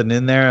fit nothing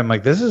in there. I'm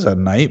like, this is a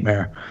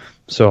nightmare.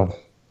 So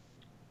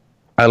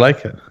I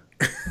like it.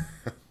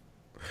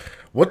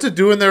 What's it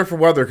doing there for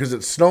weather? Because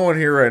it's snowing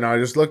here right now. I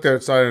just looked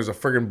outside and there's a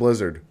friggin'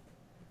 blizzard.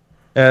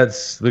 Yeah,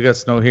 we got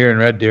snow here in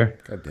Red Deer.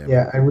 God damn it.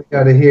 Yeah, and we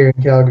got it here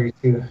in Calgary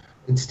too.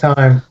 It's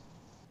time.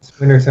 It's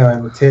winter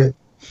time. It's it.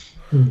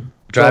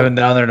 Driving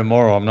down there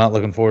tomorrow. I'm not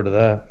looking forward to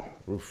that.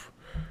 Oof.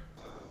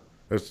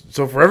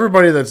 So for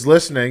everybody that's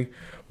listening,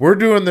 we're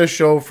doing this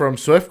show from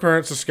Swift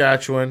Current,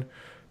 Saskatchewan,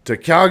 to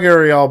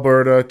Calgary,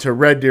 Alberta, to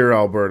Red Deer,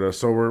 Alberta.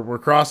 So we're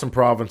crossing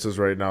provinces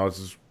right now,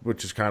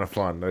 which is kind of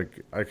fun.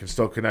 Like I can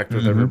still connect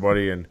with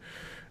everybody and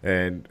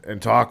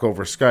talk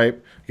over Skype.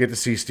 Get to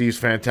see Steve's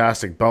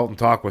fantastic belt and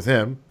talk with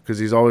him because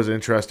he's always an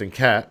interesting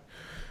cat.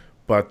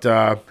 But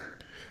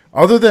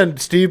other than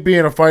Steve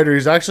being a fighter,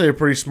 he's actually a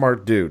pretty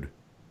smart dude.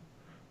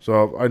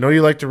 So I know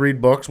you like to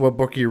read books. What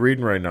book are you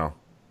reading right now?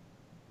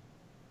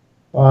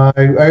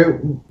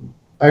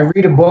 I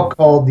read a book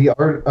called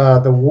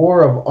The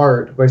War of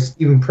Art by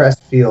Stephen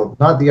Pressfield.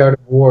 Not The Art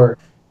of War,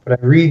 but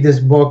I read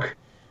this book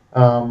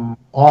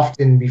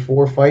often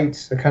before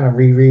fights. I kind of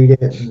reread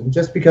it, and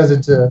just because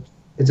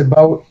it's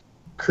about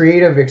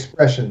creative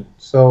expression.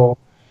 So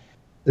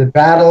the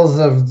battles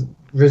of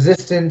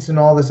resistance and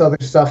all this other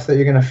stuff that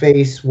you're going to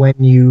face when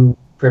you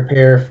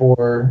prepare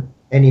for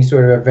any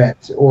sort of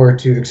event or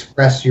to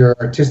express your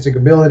artistic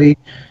ability.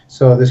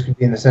 So this could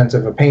be in the sense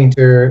of a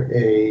painter,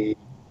 it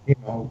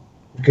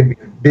could be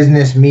a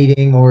business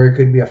meeting, or it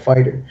could be a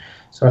fighter.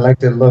 So I like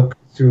to look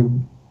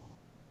through,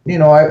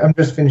 I'm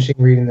just finishing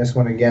reading this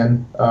one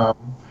again. But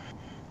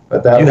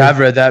you have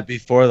read that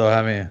before, though,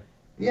 haven't you?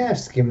 Yeah, I've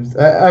skimmed.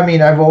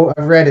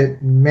 I've read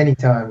it many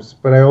times,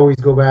 but I always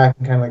go back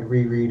and kind of like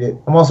reread it.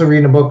 I'm also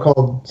reading a book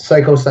called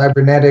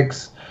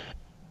Psycho-Cybernetics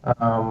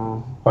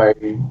by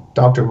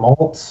Dr.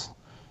 Maltz.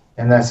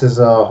 And this is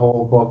a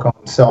whole book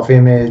on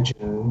self-image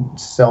and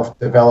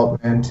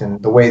self-development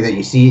and the way that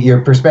you see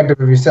your perspective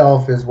of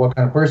yourself is what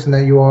kind of person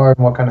that you are and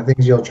what kind of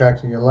things you'll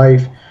attract in your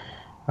life.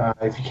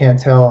 If you can't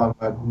tell, I'm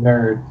a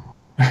nerd.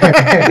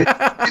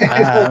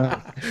 I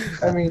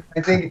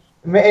think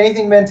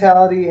anything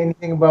mentality,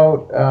 anything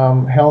about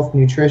health,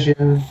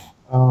 nutrition,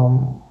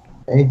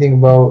 anything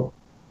about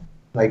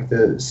like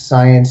the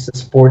science, the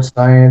sports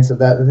science of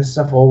that, this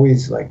stuff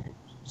always like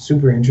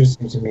super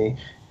interesting to me.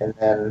 And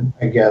then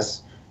I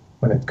guess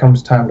when it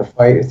comes time to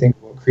fight, I think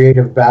about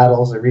creative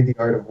battles. I read The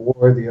Art of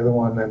War, the other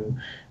one, and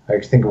I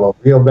think about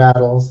real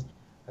battles.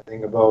 I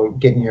think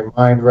about getting your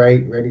mind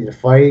right, ready to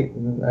fight.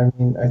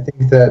 And I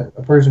think that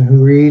a person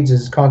who reads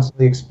is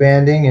constantly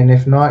expanding, and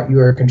if not, you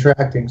are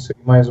contracting. So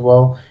you might as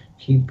well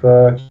keep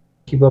up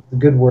the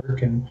good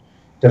work and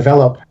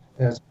develop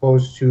as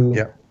opposed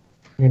to,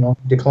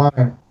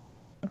 decline.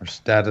 Or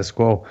status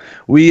quo.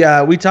 We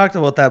talked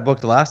about that book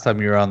the last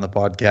time you were on the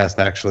podcast,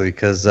 actually,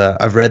 because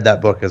I've read that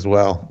book as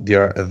well,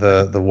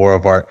 the War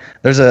of Art.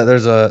 There's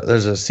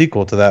a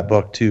sequel to that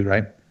book too,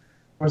 right?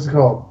 What's it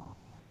called?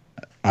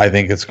 I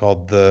think it's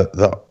called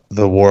the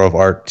War of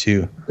Art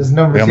 2. Is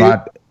number 2?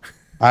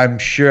 I'm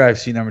sure I've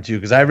seen number 2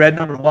 because I read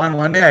number 1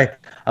 one day.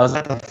 I was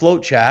at the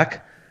float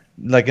shack,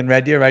 like in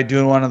Red Deer, right,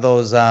 doing one of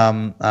those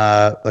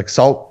like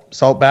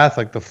salt bath,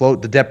 like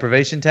the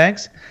deprivation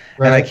tanks.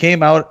 Right. And I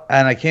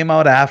came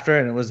out after,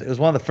 and it was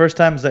one of the first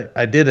times that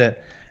I did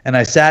it. And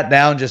I sat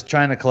down just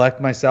trying to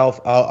collect myself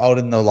out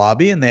in the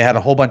lobby, and they had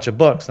a whole bunch of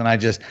books. And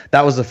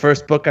that was the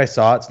first book I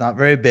saw. It's not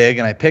very big,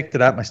 and I picked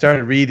it up and I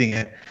started reading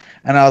it.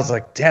 And I was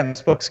like, damn,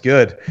 this book's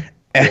good.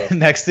 And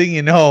next thing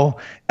you know,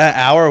 an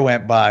hour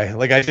went by.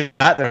 Like I just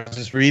sat there,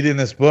 just reading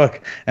this book.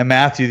 And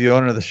Matthew, the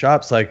owner of the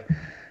shop's like,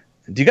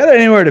 do you got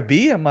anywhere to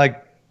be? I'm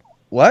like,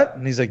 what?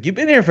 And he's like, you've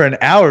been here for an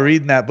hour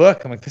reading that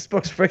book. I'm like, this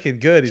book's freaking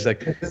good. He's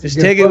like, just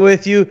take it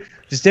with you.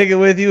 Just take it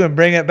with you and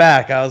bring it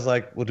back. I was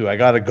like, well, do I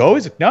got to go?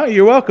 He's like, no,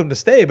 you're welcome to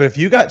stay. But if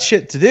you got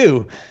shit to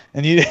do,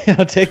 and you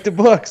take the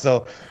book.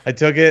 So I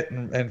took it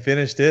and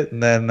finished it.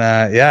 And then,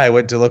 I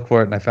went to look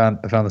for it, and I found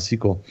the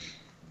sequel.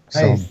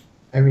 So, nice.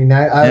 I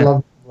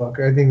love the book.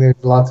 I think there's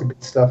lots of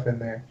good stuff in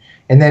there.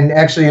 And then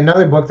actually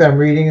another book that I'm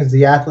reading is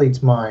The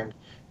Athlete's Mind.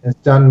 It's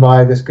done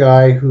by this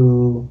guy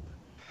who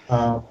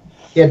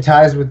he had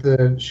ties with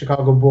the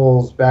Chicago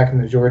Bulls back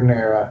in the Jordan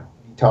era.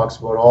 He talks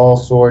about all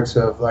sorts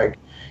of like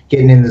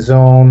getting in the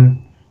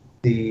zone,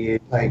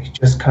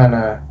 just kind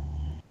of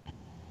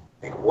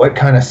like what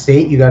kind of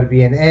state you got to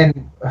be in.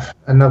 And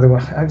another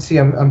one,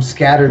 I'm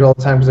scattered all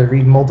the time because I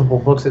read multiple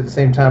books at the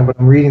same time, but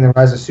I'm reading The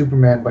Rise of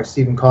Superman by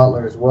Stephen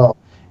Kotler as well.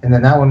 And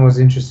then that one was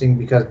interesting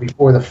because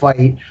before the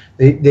fight,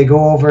 they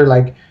go over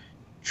like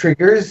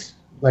triggers.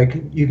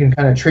 Like you can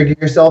kind of trigger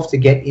yourself to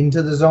get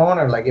into the zone,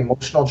 or like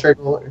emotional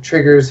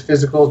triggers,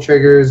 physical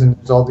triggers, and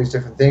there's all these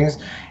different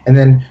things. And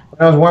then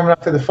when I was warming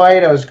up for the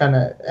fight, I was kind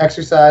of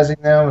exercising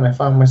them, and I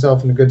found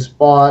myself in a good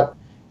spot.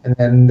 And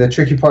then the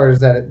tricky part is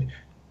that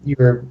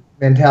your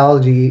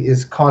mentality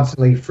is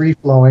constantly free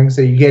flowing,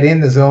 so you get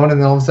in the zone,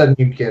 and then all of a sudden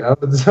you get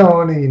out of the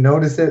zone, and you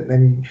notice it, and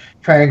then you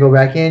try and go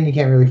back in. You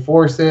can't really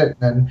force it, and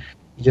then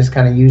you just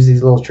kind of use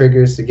these little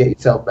triggers to get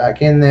yourself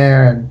back in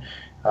there. And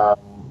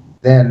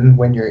then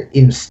when you're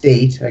in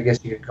state, I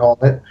guess you could call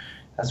it,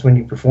 that's when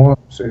you perform.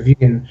 So if you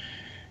can,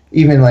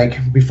 even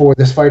like before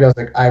this fight, I was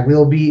like, I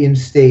will be in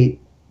state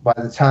by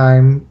the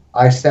time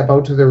I step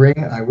out to the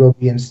ring. I will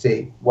be in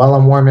state. While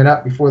I'm warming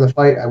up before the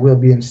fight, I will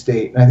be in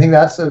state. And I think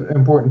that's an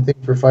important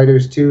thing for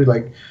fighters too.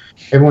 Like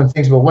everyone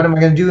thinks about, what am I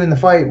going to do in the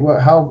fight?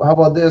 How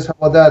about this? How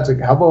about that? It's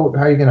like, how about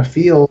how you're going to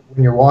feel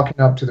when you're walking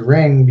up to the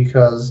ring?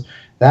 Because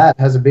that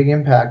has a big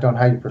impact on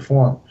how you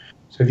perform.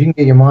 So if you can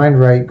get your mind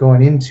right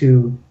going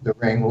into the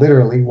ring,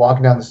 literally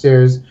walking down the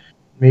stairs,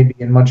 maybe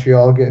in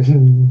Montreal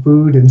getting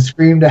booed and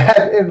screamed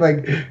at and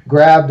like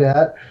grabbed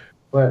at,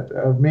 but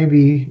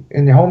maybe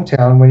in your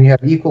hometown when you have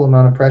equal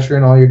amount of pressure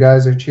and all your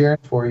guys are cheering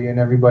for you and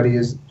everybody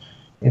is,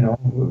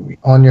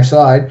 on your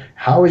side,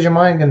 how is your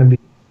mind going to be?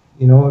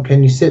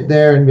 Can you sit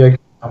there and be like,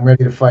 I'm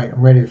ready to fight.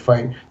 I'm ready to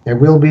fight. There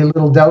will be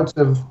little doubts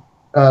of,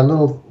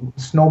 little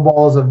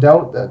snowballs of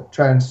doubt that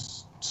try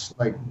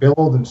and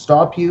build and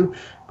stop you,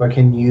 but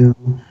can you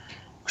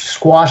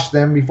squash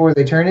them before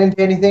they turn into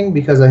anything?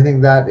 Because I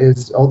think that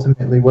is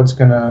ultimately what's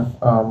going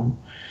to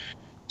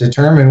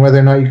determine whether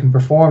or not you can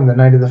perform the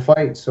night of the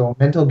fight. So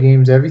mental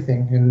games,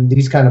 everything. And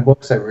these kind of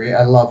books, I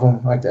love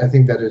them. I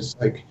think that is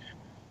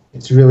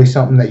it's really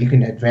something that you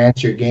can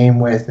advance your game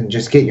with and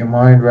just get your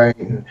mind right.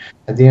 And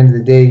at the end of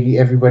the day,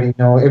 everybody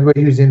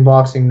who's in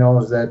boxing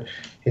knows that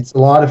it's a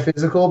lot of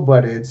physical,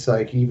 but it's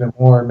even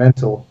more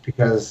mental,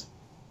 because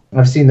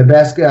I've seen the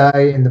best guy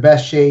in the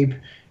best shape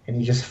and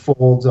he just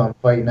folds on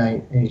fight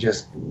night, and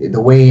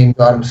the weigh-in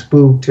got him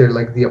spooked, or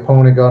the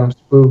opponent got him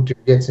spooked, or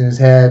gets in his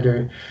head,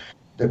 or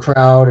the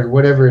crowd, or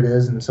whatever it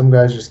is. And some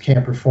guys just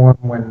can't perform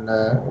when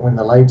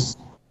the lights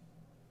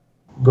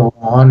go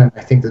on. And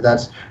I think that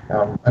that's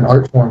an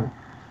art form,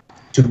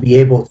 to be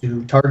able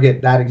to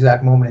target that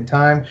exact moment in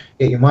time,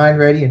 get your mind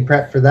ready and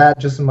prep for that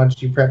just as much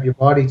as you prep your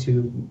body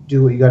to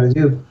do what you got to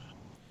do.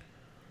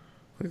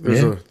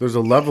 There's a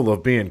level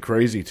of being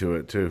crazy to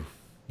it too.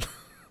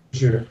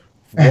 Sure.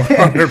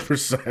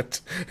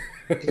 100%.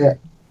 Yeah.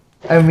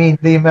 I mean,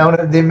 the amount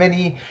of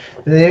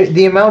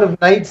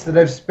nights that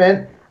I've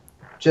spent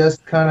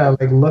just kind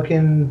of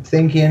looking,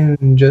 thinking,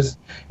 and just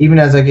even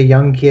as a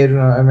young kid,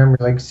 I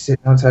remember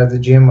sitting outside the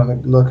gym, I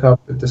look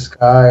up at the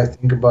sky, I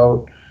think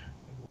about,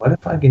 what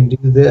if I can do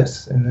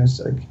this? And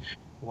it's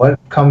what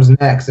comes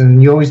next?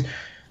 And you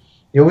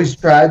always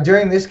try.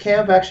 During this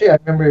camp, actually, I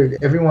remember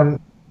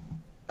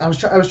I was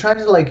trying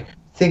to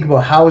think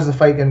about, how is the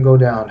fight going to go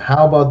down?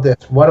 How about this?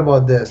 What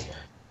about this?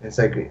 And it's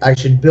I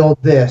should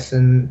build this.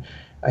 And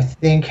I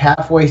think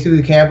halfway through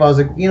the camp, I was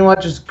like, you know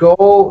what? Just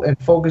go and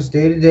focus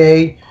day to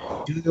day,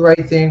 do the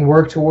right thing,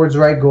 work towards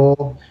the right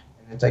goal.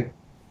 And it's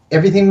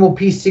everything will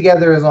piece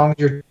together as long as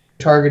you're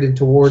targeted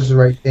towards the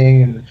right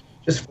thing, and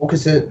just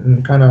focus it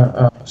and kind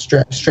of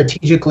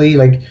strategically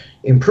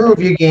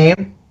improve your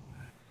game,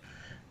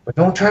 but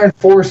don't try and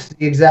force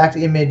the exact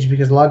image,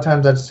 because a lot of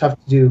times that's tough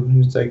to do.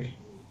 And it's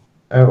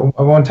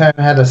one time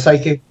I had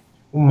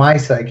my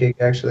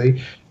psychic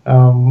actually,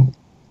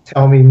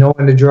 tell me know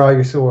when to draw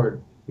your sword.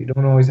 You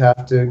don't always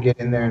have to get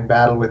in there and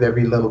battle with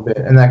every little bit,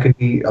 and that could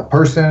be a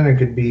person, it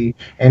could be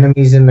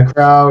enemies in the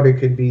crowd, it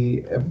could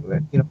be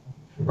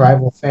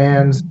rival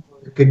fans,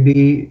 it could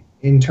be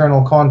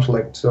internal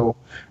conflict. So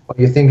what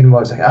you're thinking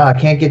about is I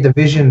can't get the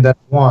vision that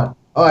I want.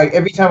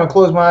 Every time I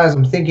close my eyes,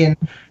 I'm thinking,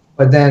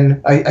 but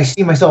then I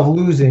see myself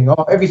losing.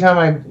 Every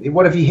time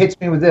what if he hits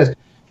me with this?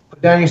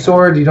 Put down your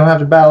sword. You don't have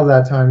to battle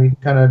that time. You can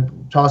kind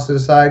of toss it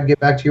aside, get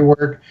back to your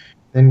work.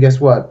 Then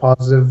guess what?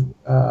 Positive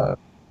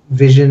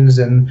visions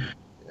and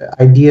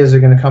ideas are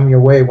going to come your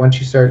way once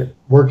you start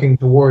working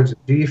towards it.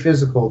 Do your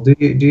physical. Do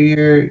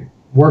your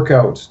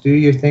workouts. Do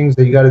your things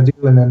that you got to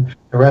do, and then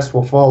the rest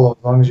will follow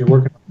as long as you're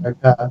working on the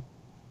right path.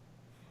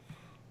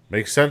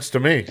 Makes sense to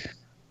me.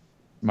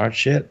 Smart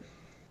shit.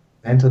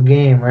 Mental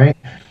game, right?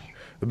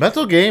 The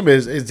mental game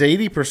is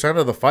 80%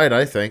 of the fight,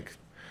 I think.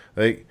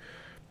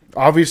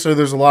 Obviously,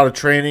 there's a lot of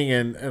training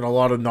and a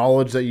lot of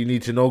knowledge that you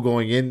need to know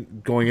going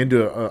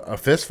into a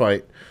fist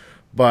fight.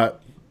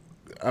 But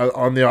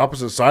on the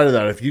opposite side of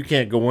that, if you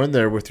can't go in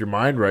there with your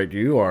mind right,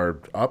 you are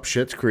up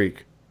shit's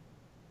creek.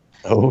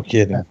 Oh,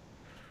 kidding. And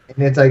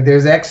it's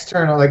there's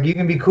external, you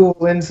can be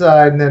cool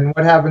inside, and then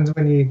what happens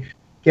when you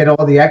get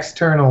all the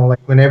external,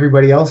 when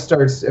everybody else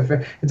starts,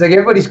 it's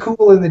everybody's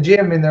cool in the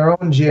gym, in their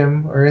own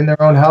gym or in their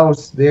own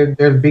house. They're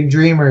big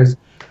dreamers.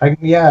 I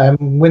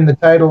win the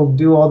title,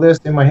 do all this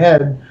in my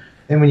head.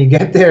 And when you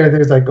get there,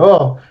 there's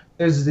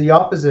there's the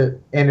opposite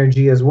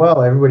energy as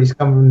well. Everybody's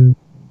coming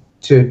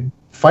to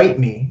fight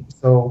me.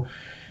 So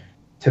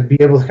to be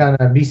able to kind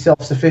of be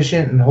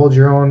self-sufficient and hold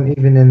your own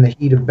even in the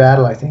heat of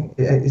battle, I think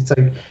it's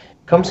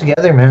comes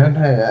together, man.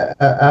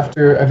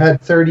 After I've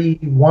had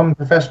 31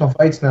 professional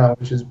fights now,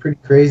 which is pretty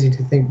crazy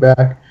to think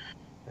back.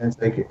 And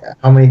it's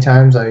how many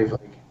times I've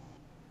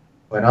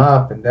went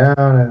up and down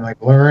and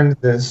learned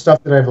the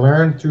stuff that I've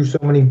learned through so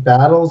many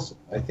battles.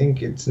 I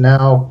think it's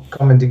now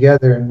coming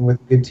together, and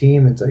with a good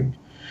team, it's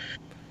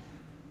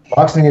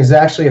boxing is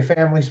actually a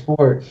family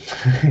sport.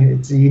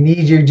 You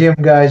need your gym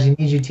guys, you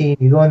need your team.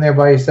 You go in there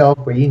by yourself,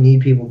 but you need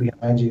people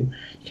behind you.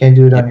 You can't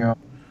do it on your own.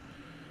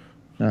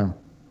 No.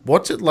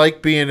 What's it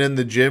like being in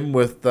the gym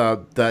with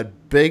that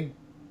big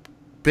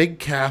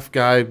calf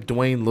guy,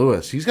 Dwayne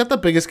Lewis? He's got the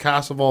biggest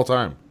calf of all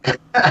time.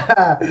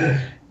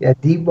 Yeah,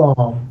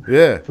 D-bomb.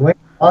 Yeah. Dwayne's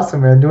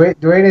awesome, man.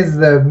 Dwayne is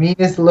the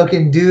meanest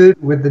looking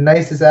dude with the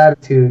nicest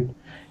attitude.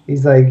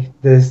 He's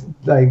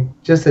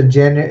just a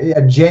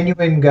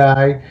genuine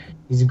guy.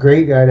 He's a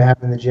great guy to have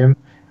in the gym.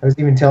 I was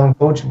even telling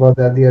Coach about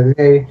that the other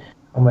day.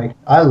 I'm like,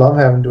 I love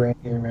having Dwayne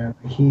here, man.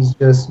 He's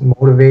just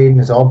motivating.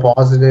 It's all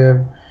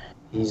positive.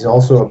 He's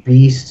also a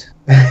beast.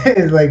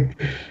 It's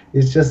like,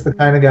 it's just the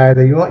kind of guy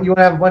that you want. You want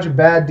to have a bunch of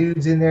bad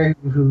dudes in there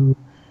who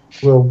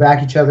will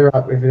back each other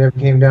up if it ever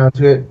came down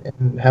to it,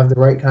 and have the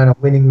right kind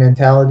of winning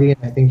mentality.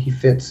 And I think he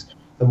fits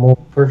the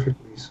mold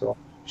perfectly. So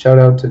shout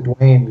out to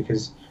Dwayne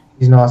because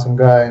he's an awesome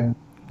guy and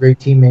great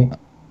teammate.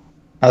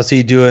 How's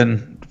he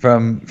doing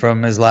from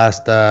his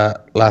last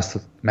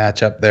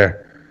matchup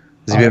there?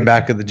 Has he been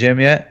back at the gym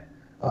yet?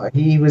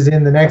 He was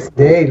in the next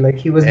day. Like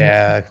he was.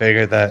 Yeah, I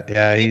figured that.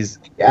 Yeah, he's.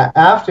 Yeah,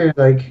 after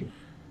like.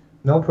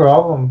 No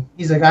problem.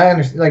 He's like, I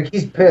understand. Like,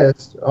 he's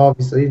pissed.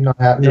 Obviously, he's not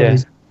happy.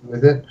 Nobody's happy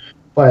with it.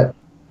 But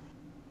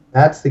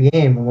that's the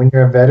game. And when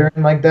you're a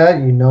veteran like that,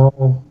 you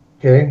know,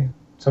 okay,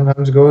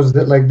 sometimes it goes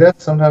like this,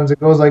 sometimes it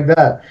goes like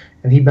that.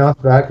 And he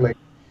bounced back. Like,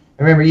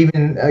 I remember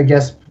even, I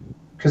guess,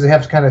 because they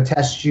have to kind of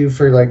test you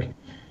for like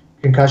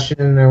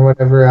concussion or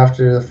whatever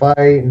after the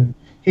fight. And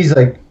he's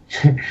like,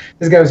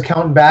 this guy was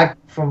counting back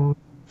from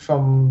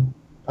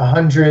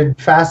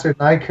 100 faster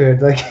than I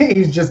could. Like,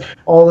 he's just,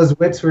 all his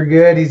wits were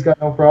good. He's got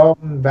no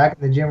problem. Back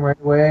in the gym right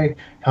away.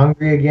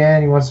 Hungry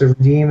again. He wants to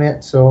redeem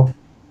it. So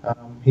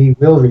he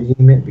will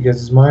redeem it because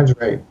his mind's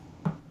right.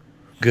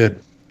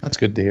 Good. That's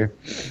good to hear.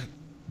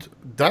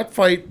 That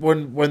fight,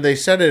 when they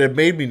said it, it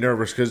made me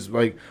nervous because,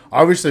 like,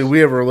 obviously we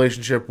have a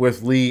relationship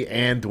with Lee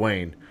and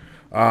Dwayne.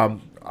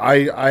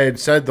 I had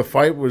said the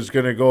fight was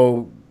going to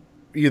go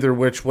either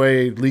which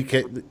way.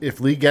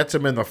 If Lee gets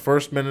him in the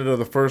first minute of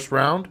the first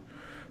round,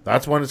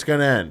 that's when it's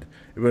going to end.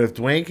 But if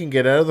Dwayne can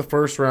get out of the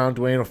first round,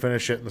 Dwayne will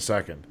finish it in the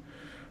second.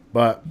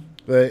 But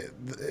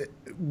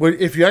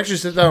if you actually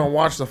sit down and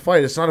watch the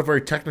fight, it's not a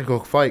very technical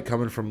fight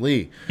coming from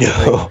Lee.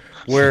 Like,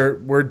 where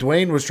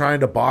Dwayne was trying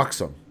to box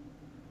him,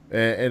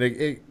 and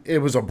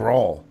it was a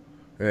brawl.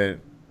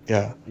 And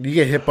yeah, you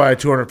get hit by a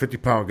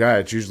 250-pound guy,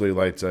 it's usually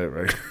lights out,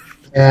 right?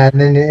 And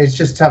then it's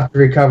just tough to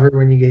recover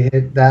when you get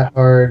hit that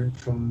hard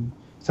from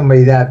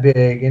somebody that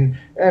big. And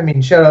I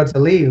mean, shout out to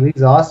Lee.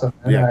 Lee's awesome.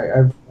 And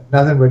Yeah.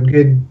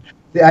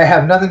 I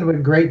have nothing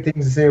but great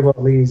things to say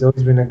about Lee. He's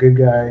always been a good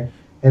guy.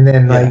 And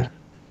then like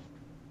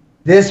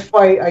this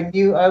fight, I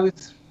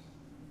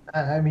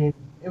mean,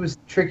 it was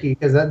tricky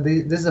because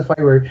this is a fight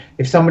where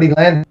if somebody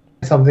lands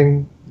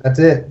something, that's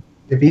it.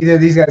 If either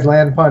of these guys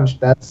land a punch,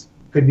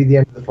 could be the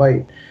end of the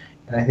fight.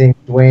 And I think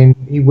Dwayne,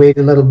 he waited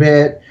a little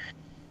bit.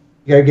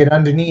 You gotta get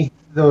underneath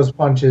those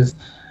punches.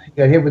 You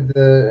got hit with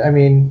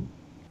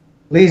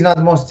Lee's not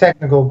the most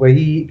technical, but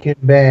he can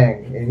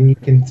bang and he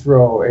can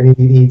throw, and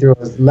he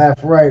throws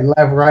left, right,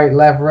 left, right,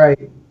 left,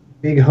 right,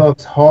 big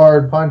hooks,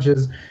 hard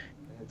punches.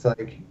 It's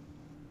like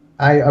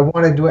I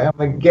want to do it. I'm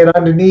like, get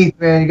underneath,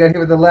 man. You got hit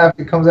with the left,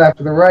 it comes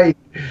after the right.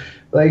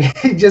 Like,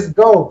 just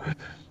go.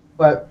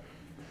 But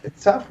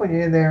it's tough when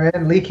you're in there,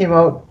 man. Lee came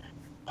out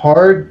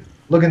hard,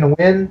 looking to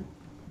win.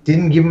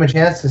 Didn't give him a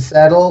chance to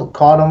settle.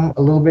 Caught him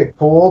a little bit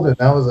cold, and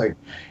that was like,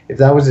 if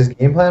that was his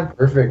game plan,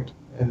 perfect.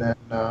 And then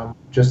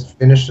just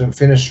finished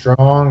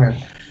strong.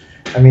 And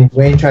I mean,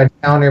 Dwayne tried to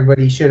counter, but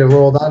he should have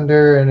rolled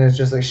under. And it's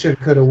just like should,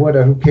 coulda,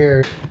 woulda. Who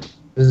cares?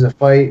 This is a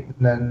fight.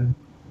 And then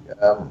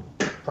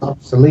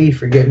props to Lee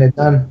for getting it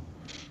done.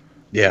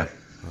 Yeah,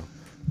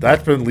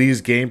 That's been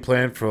Lee's game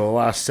plan for the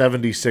last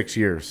 76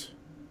 years.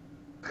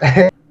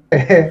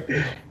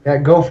 Yeah,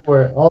 go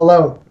for it, all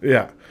out.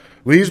 Yeah,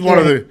 Lee's one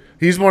of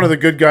the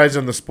good guys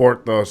in the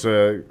sport, though.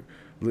 So,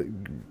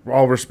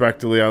 all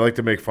respectfully, I like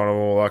to make fun of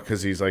him a lot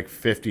because he's like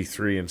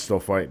 53 and still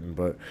fighting.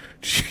 But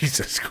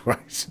Jesus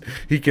Christ,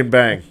 he can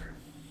bang.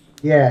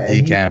 Yeah,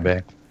 he can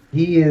bang.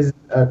 He is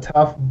a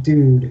tough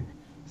dude.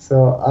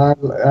 So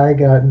I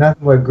got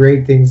nothing but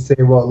great things to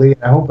say about Lee.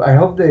 I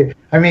hope they.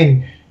 I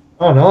mean,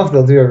 I don't know if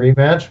they'll do a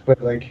rematch,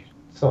 but like,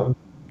 so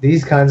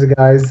these kinds of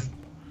guys,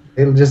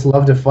 they'll just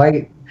love to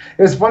fight.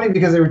 It was funny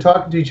because they were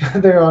talking to each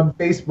other on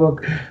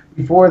Facebook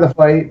before the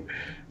fight,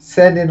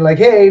 sending like,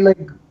 "Hey,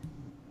 like,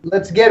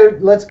 let's get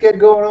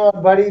going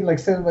on, buddy." And, like,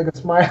 sending like a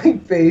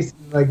smiling face.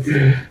 And,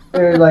 like,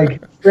 they're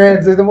like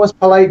friends. They're the most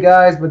polite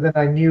guys. But then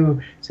I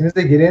knew as soon as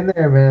they get in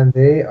there, man,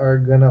 they are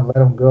gonna let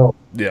them go.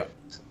 Yeah.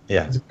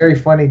 Yeah. It's very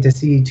funny to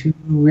see two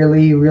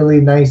really, really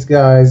nice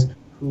guys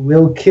who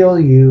will kill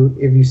you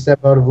if you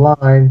step out of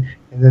line,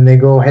 and then they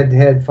go head to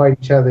head, fight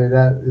each other.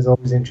 That is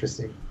always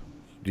interesting.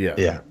 Yeah.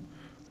 Yeah.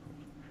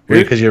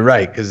 Because you're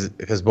right,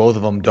 because both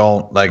of them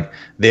don't, like,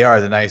 they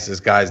are the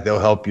nicest guys. They'll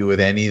help you with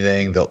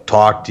anything. They'll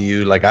talk to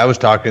you. Like, I was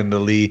talking to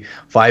Lee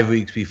 5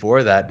 weeks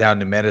before that down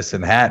to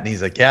Medicine Hat, and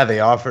he's like, yeah, they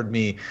offered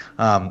me,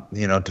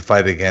 to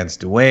fight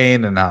against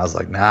Dwayne, and I was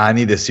like, nah, I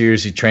need to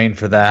seriously train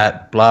for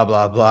that, blah,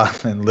 blah, blah.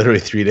 And literally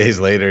 3 days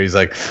later, he's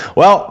like,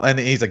 well, and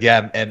he's like,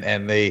 yeah,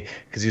 and they,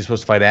 because he was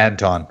supposed to fight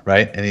Anton,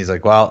 right? And he's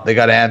like, well, they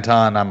got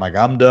Anton. I'm like,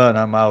 I'm done.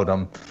 I'm out.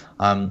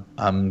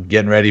 I'm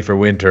getting ready for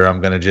winter.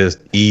 I'm gonna just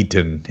eat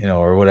and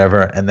or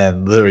whatever. And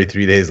then literally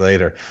 3 days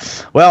later,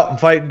 well, I'm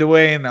fighting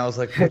Dwayne. And I was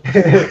like,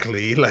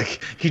 quickly,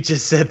 like, you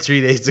just said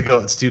 3 days ago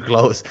it's too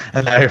close,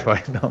 and now you're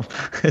fighting him.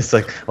 It's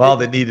like, well,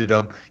 they needed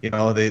him. They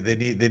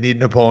need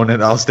an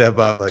opponent. I'll step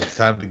up. Like, it's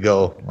time to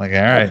go. I'm like,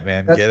 all right,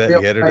 man,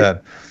 get her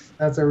done.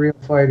 That's a real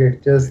fighter.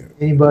 Just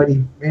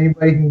anybody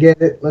can get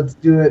it. Let's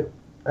do it.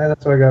 And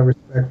that's why I got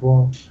respect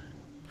for him.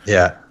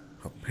 Yeah.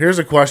 Here's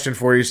a question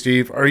for you,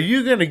 Steve. Are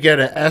you going to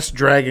get a S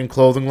Dragon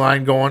clothing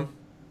line going?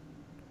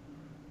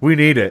 We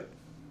need it.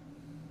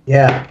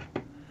 Yeah,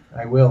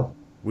 I will.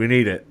 We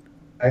need it.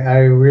 I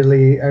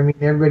really, I mean,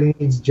 everybody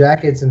needs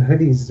jackets and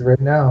hoodies right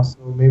now, so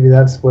maybe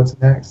that's what's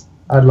next.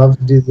 I'd love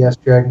to do the S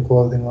Dragon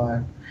clothing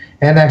line.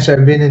 And actually,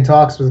 I've been in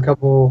talks with a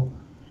couple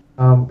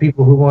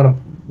people who want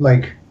to,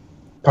 like,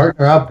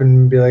 partner up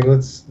and be like,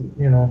 let's,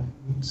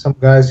 some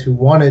guys who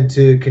wanted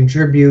to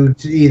contribute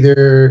to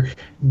either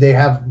they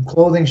have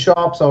clothing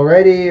shops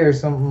already or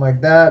something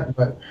like that,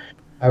 but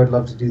I would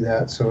love to do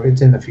that. So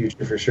it's in the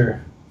future for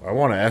sure. I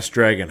want an S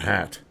Dragon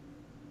hat.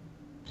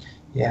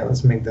 Yeah,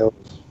 let's make those.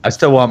 I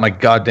still want my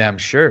goddamn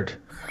shirt.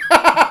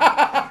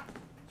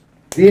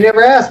 You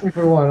never asked me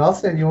for one. I'll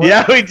send you one.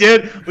 Yeah, we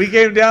did. We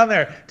came down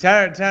there.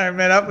 Tanner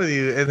met up with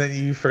you, and then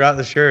you forgot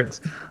the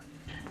shirts.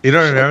 You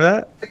don't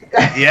remember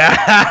that?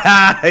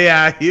 Yeah,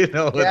 yeah, you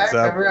know what's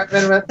up. I met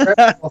him at the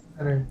Red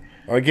Center.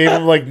 I gave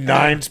him like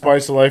 9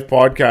 Spice of Life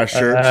podcast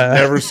shirts.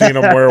 Never seen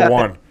him wear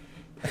one.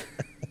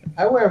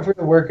 I wear them for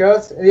the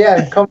workouts.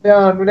 Yeah, come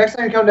down. Next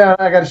time you come down,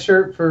 I got a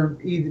shirt for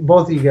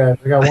both of you guys.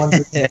 I got one.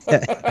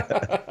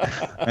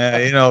 Yeah,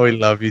 you know we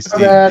love you,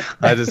 Steve.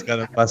 I just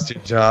gotta bust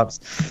your chops.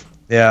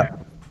 Yeah.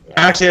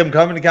 Actually, I'm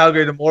coming to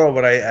Calgary tomorrow,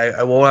 but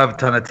I won't have a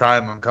ton of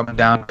time. I'm coming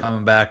down,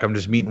 coming back. I'm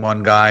just meeting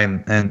one guy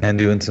and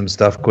doing some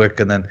stuff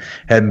quick and then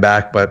heading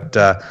back. But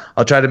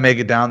I'll try to make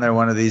it down there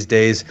one of these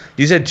days.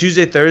 You said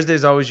Tuesday, Thursday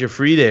is always your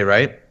free day,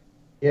 right?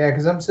 Yeah,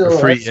 because I'm still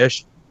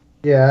free-ish.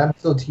 Yeah, I'm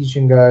still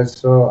teaching guys.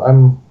 So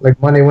I'm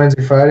like Monday,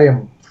 Wednesday, Friday.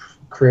 I'm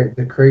create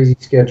the crazy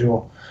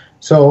schedule.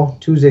 So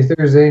Tuesday,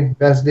 Thursday,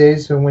 best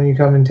days. So when you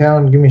come in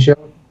town, give me a shout,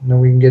 and then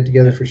we can get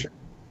together for sure.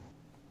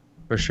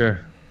 For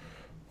sure.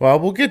 Well,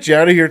 we'll get you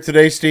out of here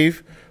today,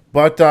 Steve.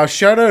 But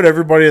shout out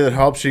everybody that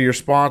helps you, your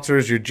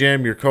sponsors, your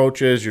gym, your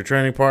coaches, your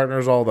training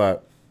partners, all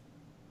that.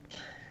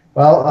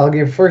 Well, I'll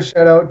give first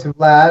shout out to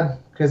Vlad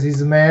because he's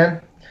the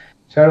man.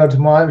 Shout out to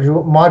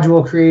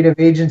Module Creative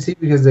Agency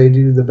because they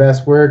do the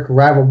best work.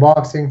 Rival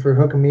Boxing for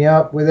hooking me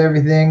up with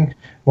everything.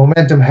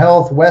 Momentum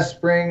Health, West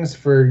Springs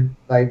for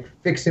like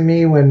fixing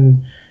me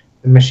when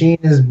the machine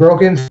is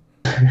broken.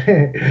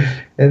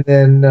 And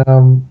then,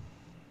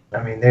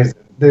 I mean,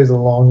 there's a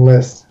long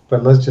list.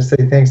 But let's just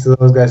say thanks to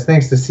those guys.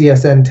 Thanks to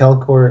CSN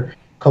Telcor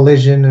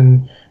Collision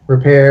and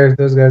Repair.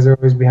 Those guys are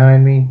always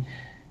behind me.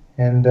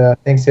 And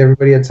thanks to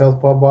everybody at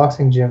Southpaw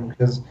Boxing Gym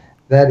because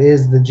that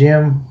is the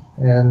gym.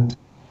 And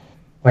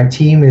my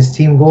team is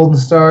Team Golden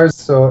Stars.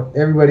 So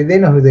everybody, they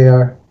know who they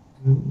are.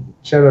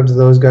 Shout out to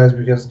those guys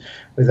because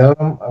without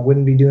them, I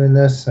wouldn't be doing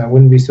this. I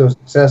wouldn't be so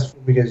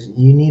successful because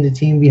you need a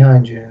team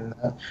behind you. And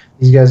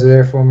these guys are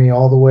there for me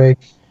all the way.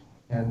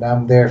 And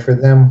I'm there for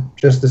them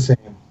just the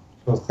same.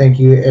 So thank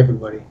you,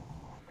 everybody.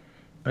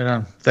 Right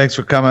on. Thanks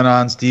for coming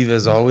on, Steve,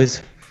 as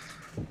always.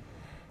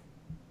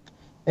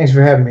 Thanks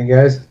for having me,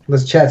 guys.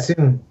 Let's chat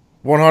soon.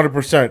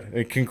 100%.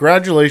 And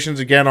congratulations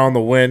again on the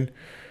win.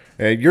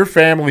 Your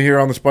family here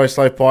on the Spice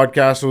Life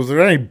podcast. So is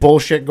there any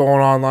bullshit going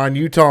online?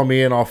 You tell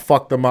me and I'll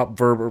fuck them up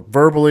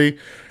verbally,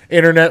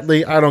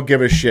 internetly. I don't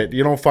give a shit.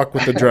 You don't fuck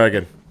with the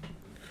dragon.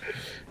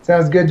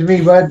 Sounds good to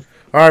me, bud.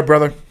 All right,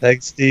 brother.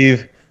 Thanks,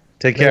 Steve.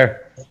 Take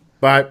care.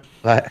 Bye.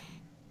 Bye.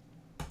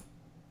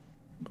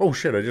 Oh,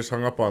 shit. I just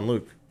hung up on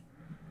Luke.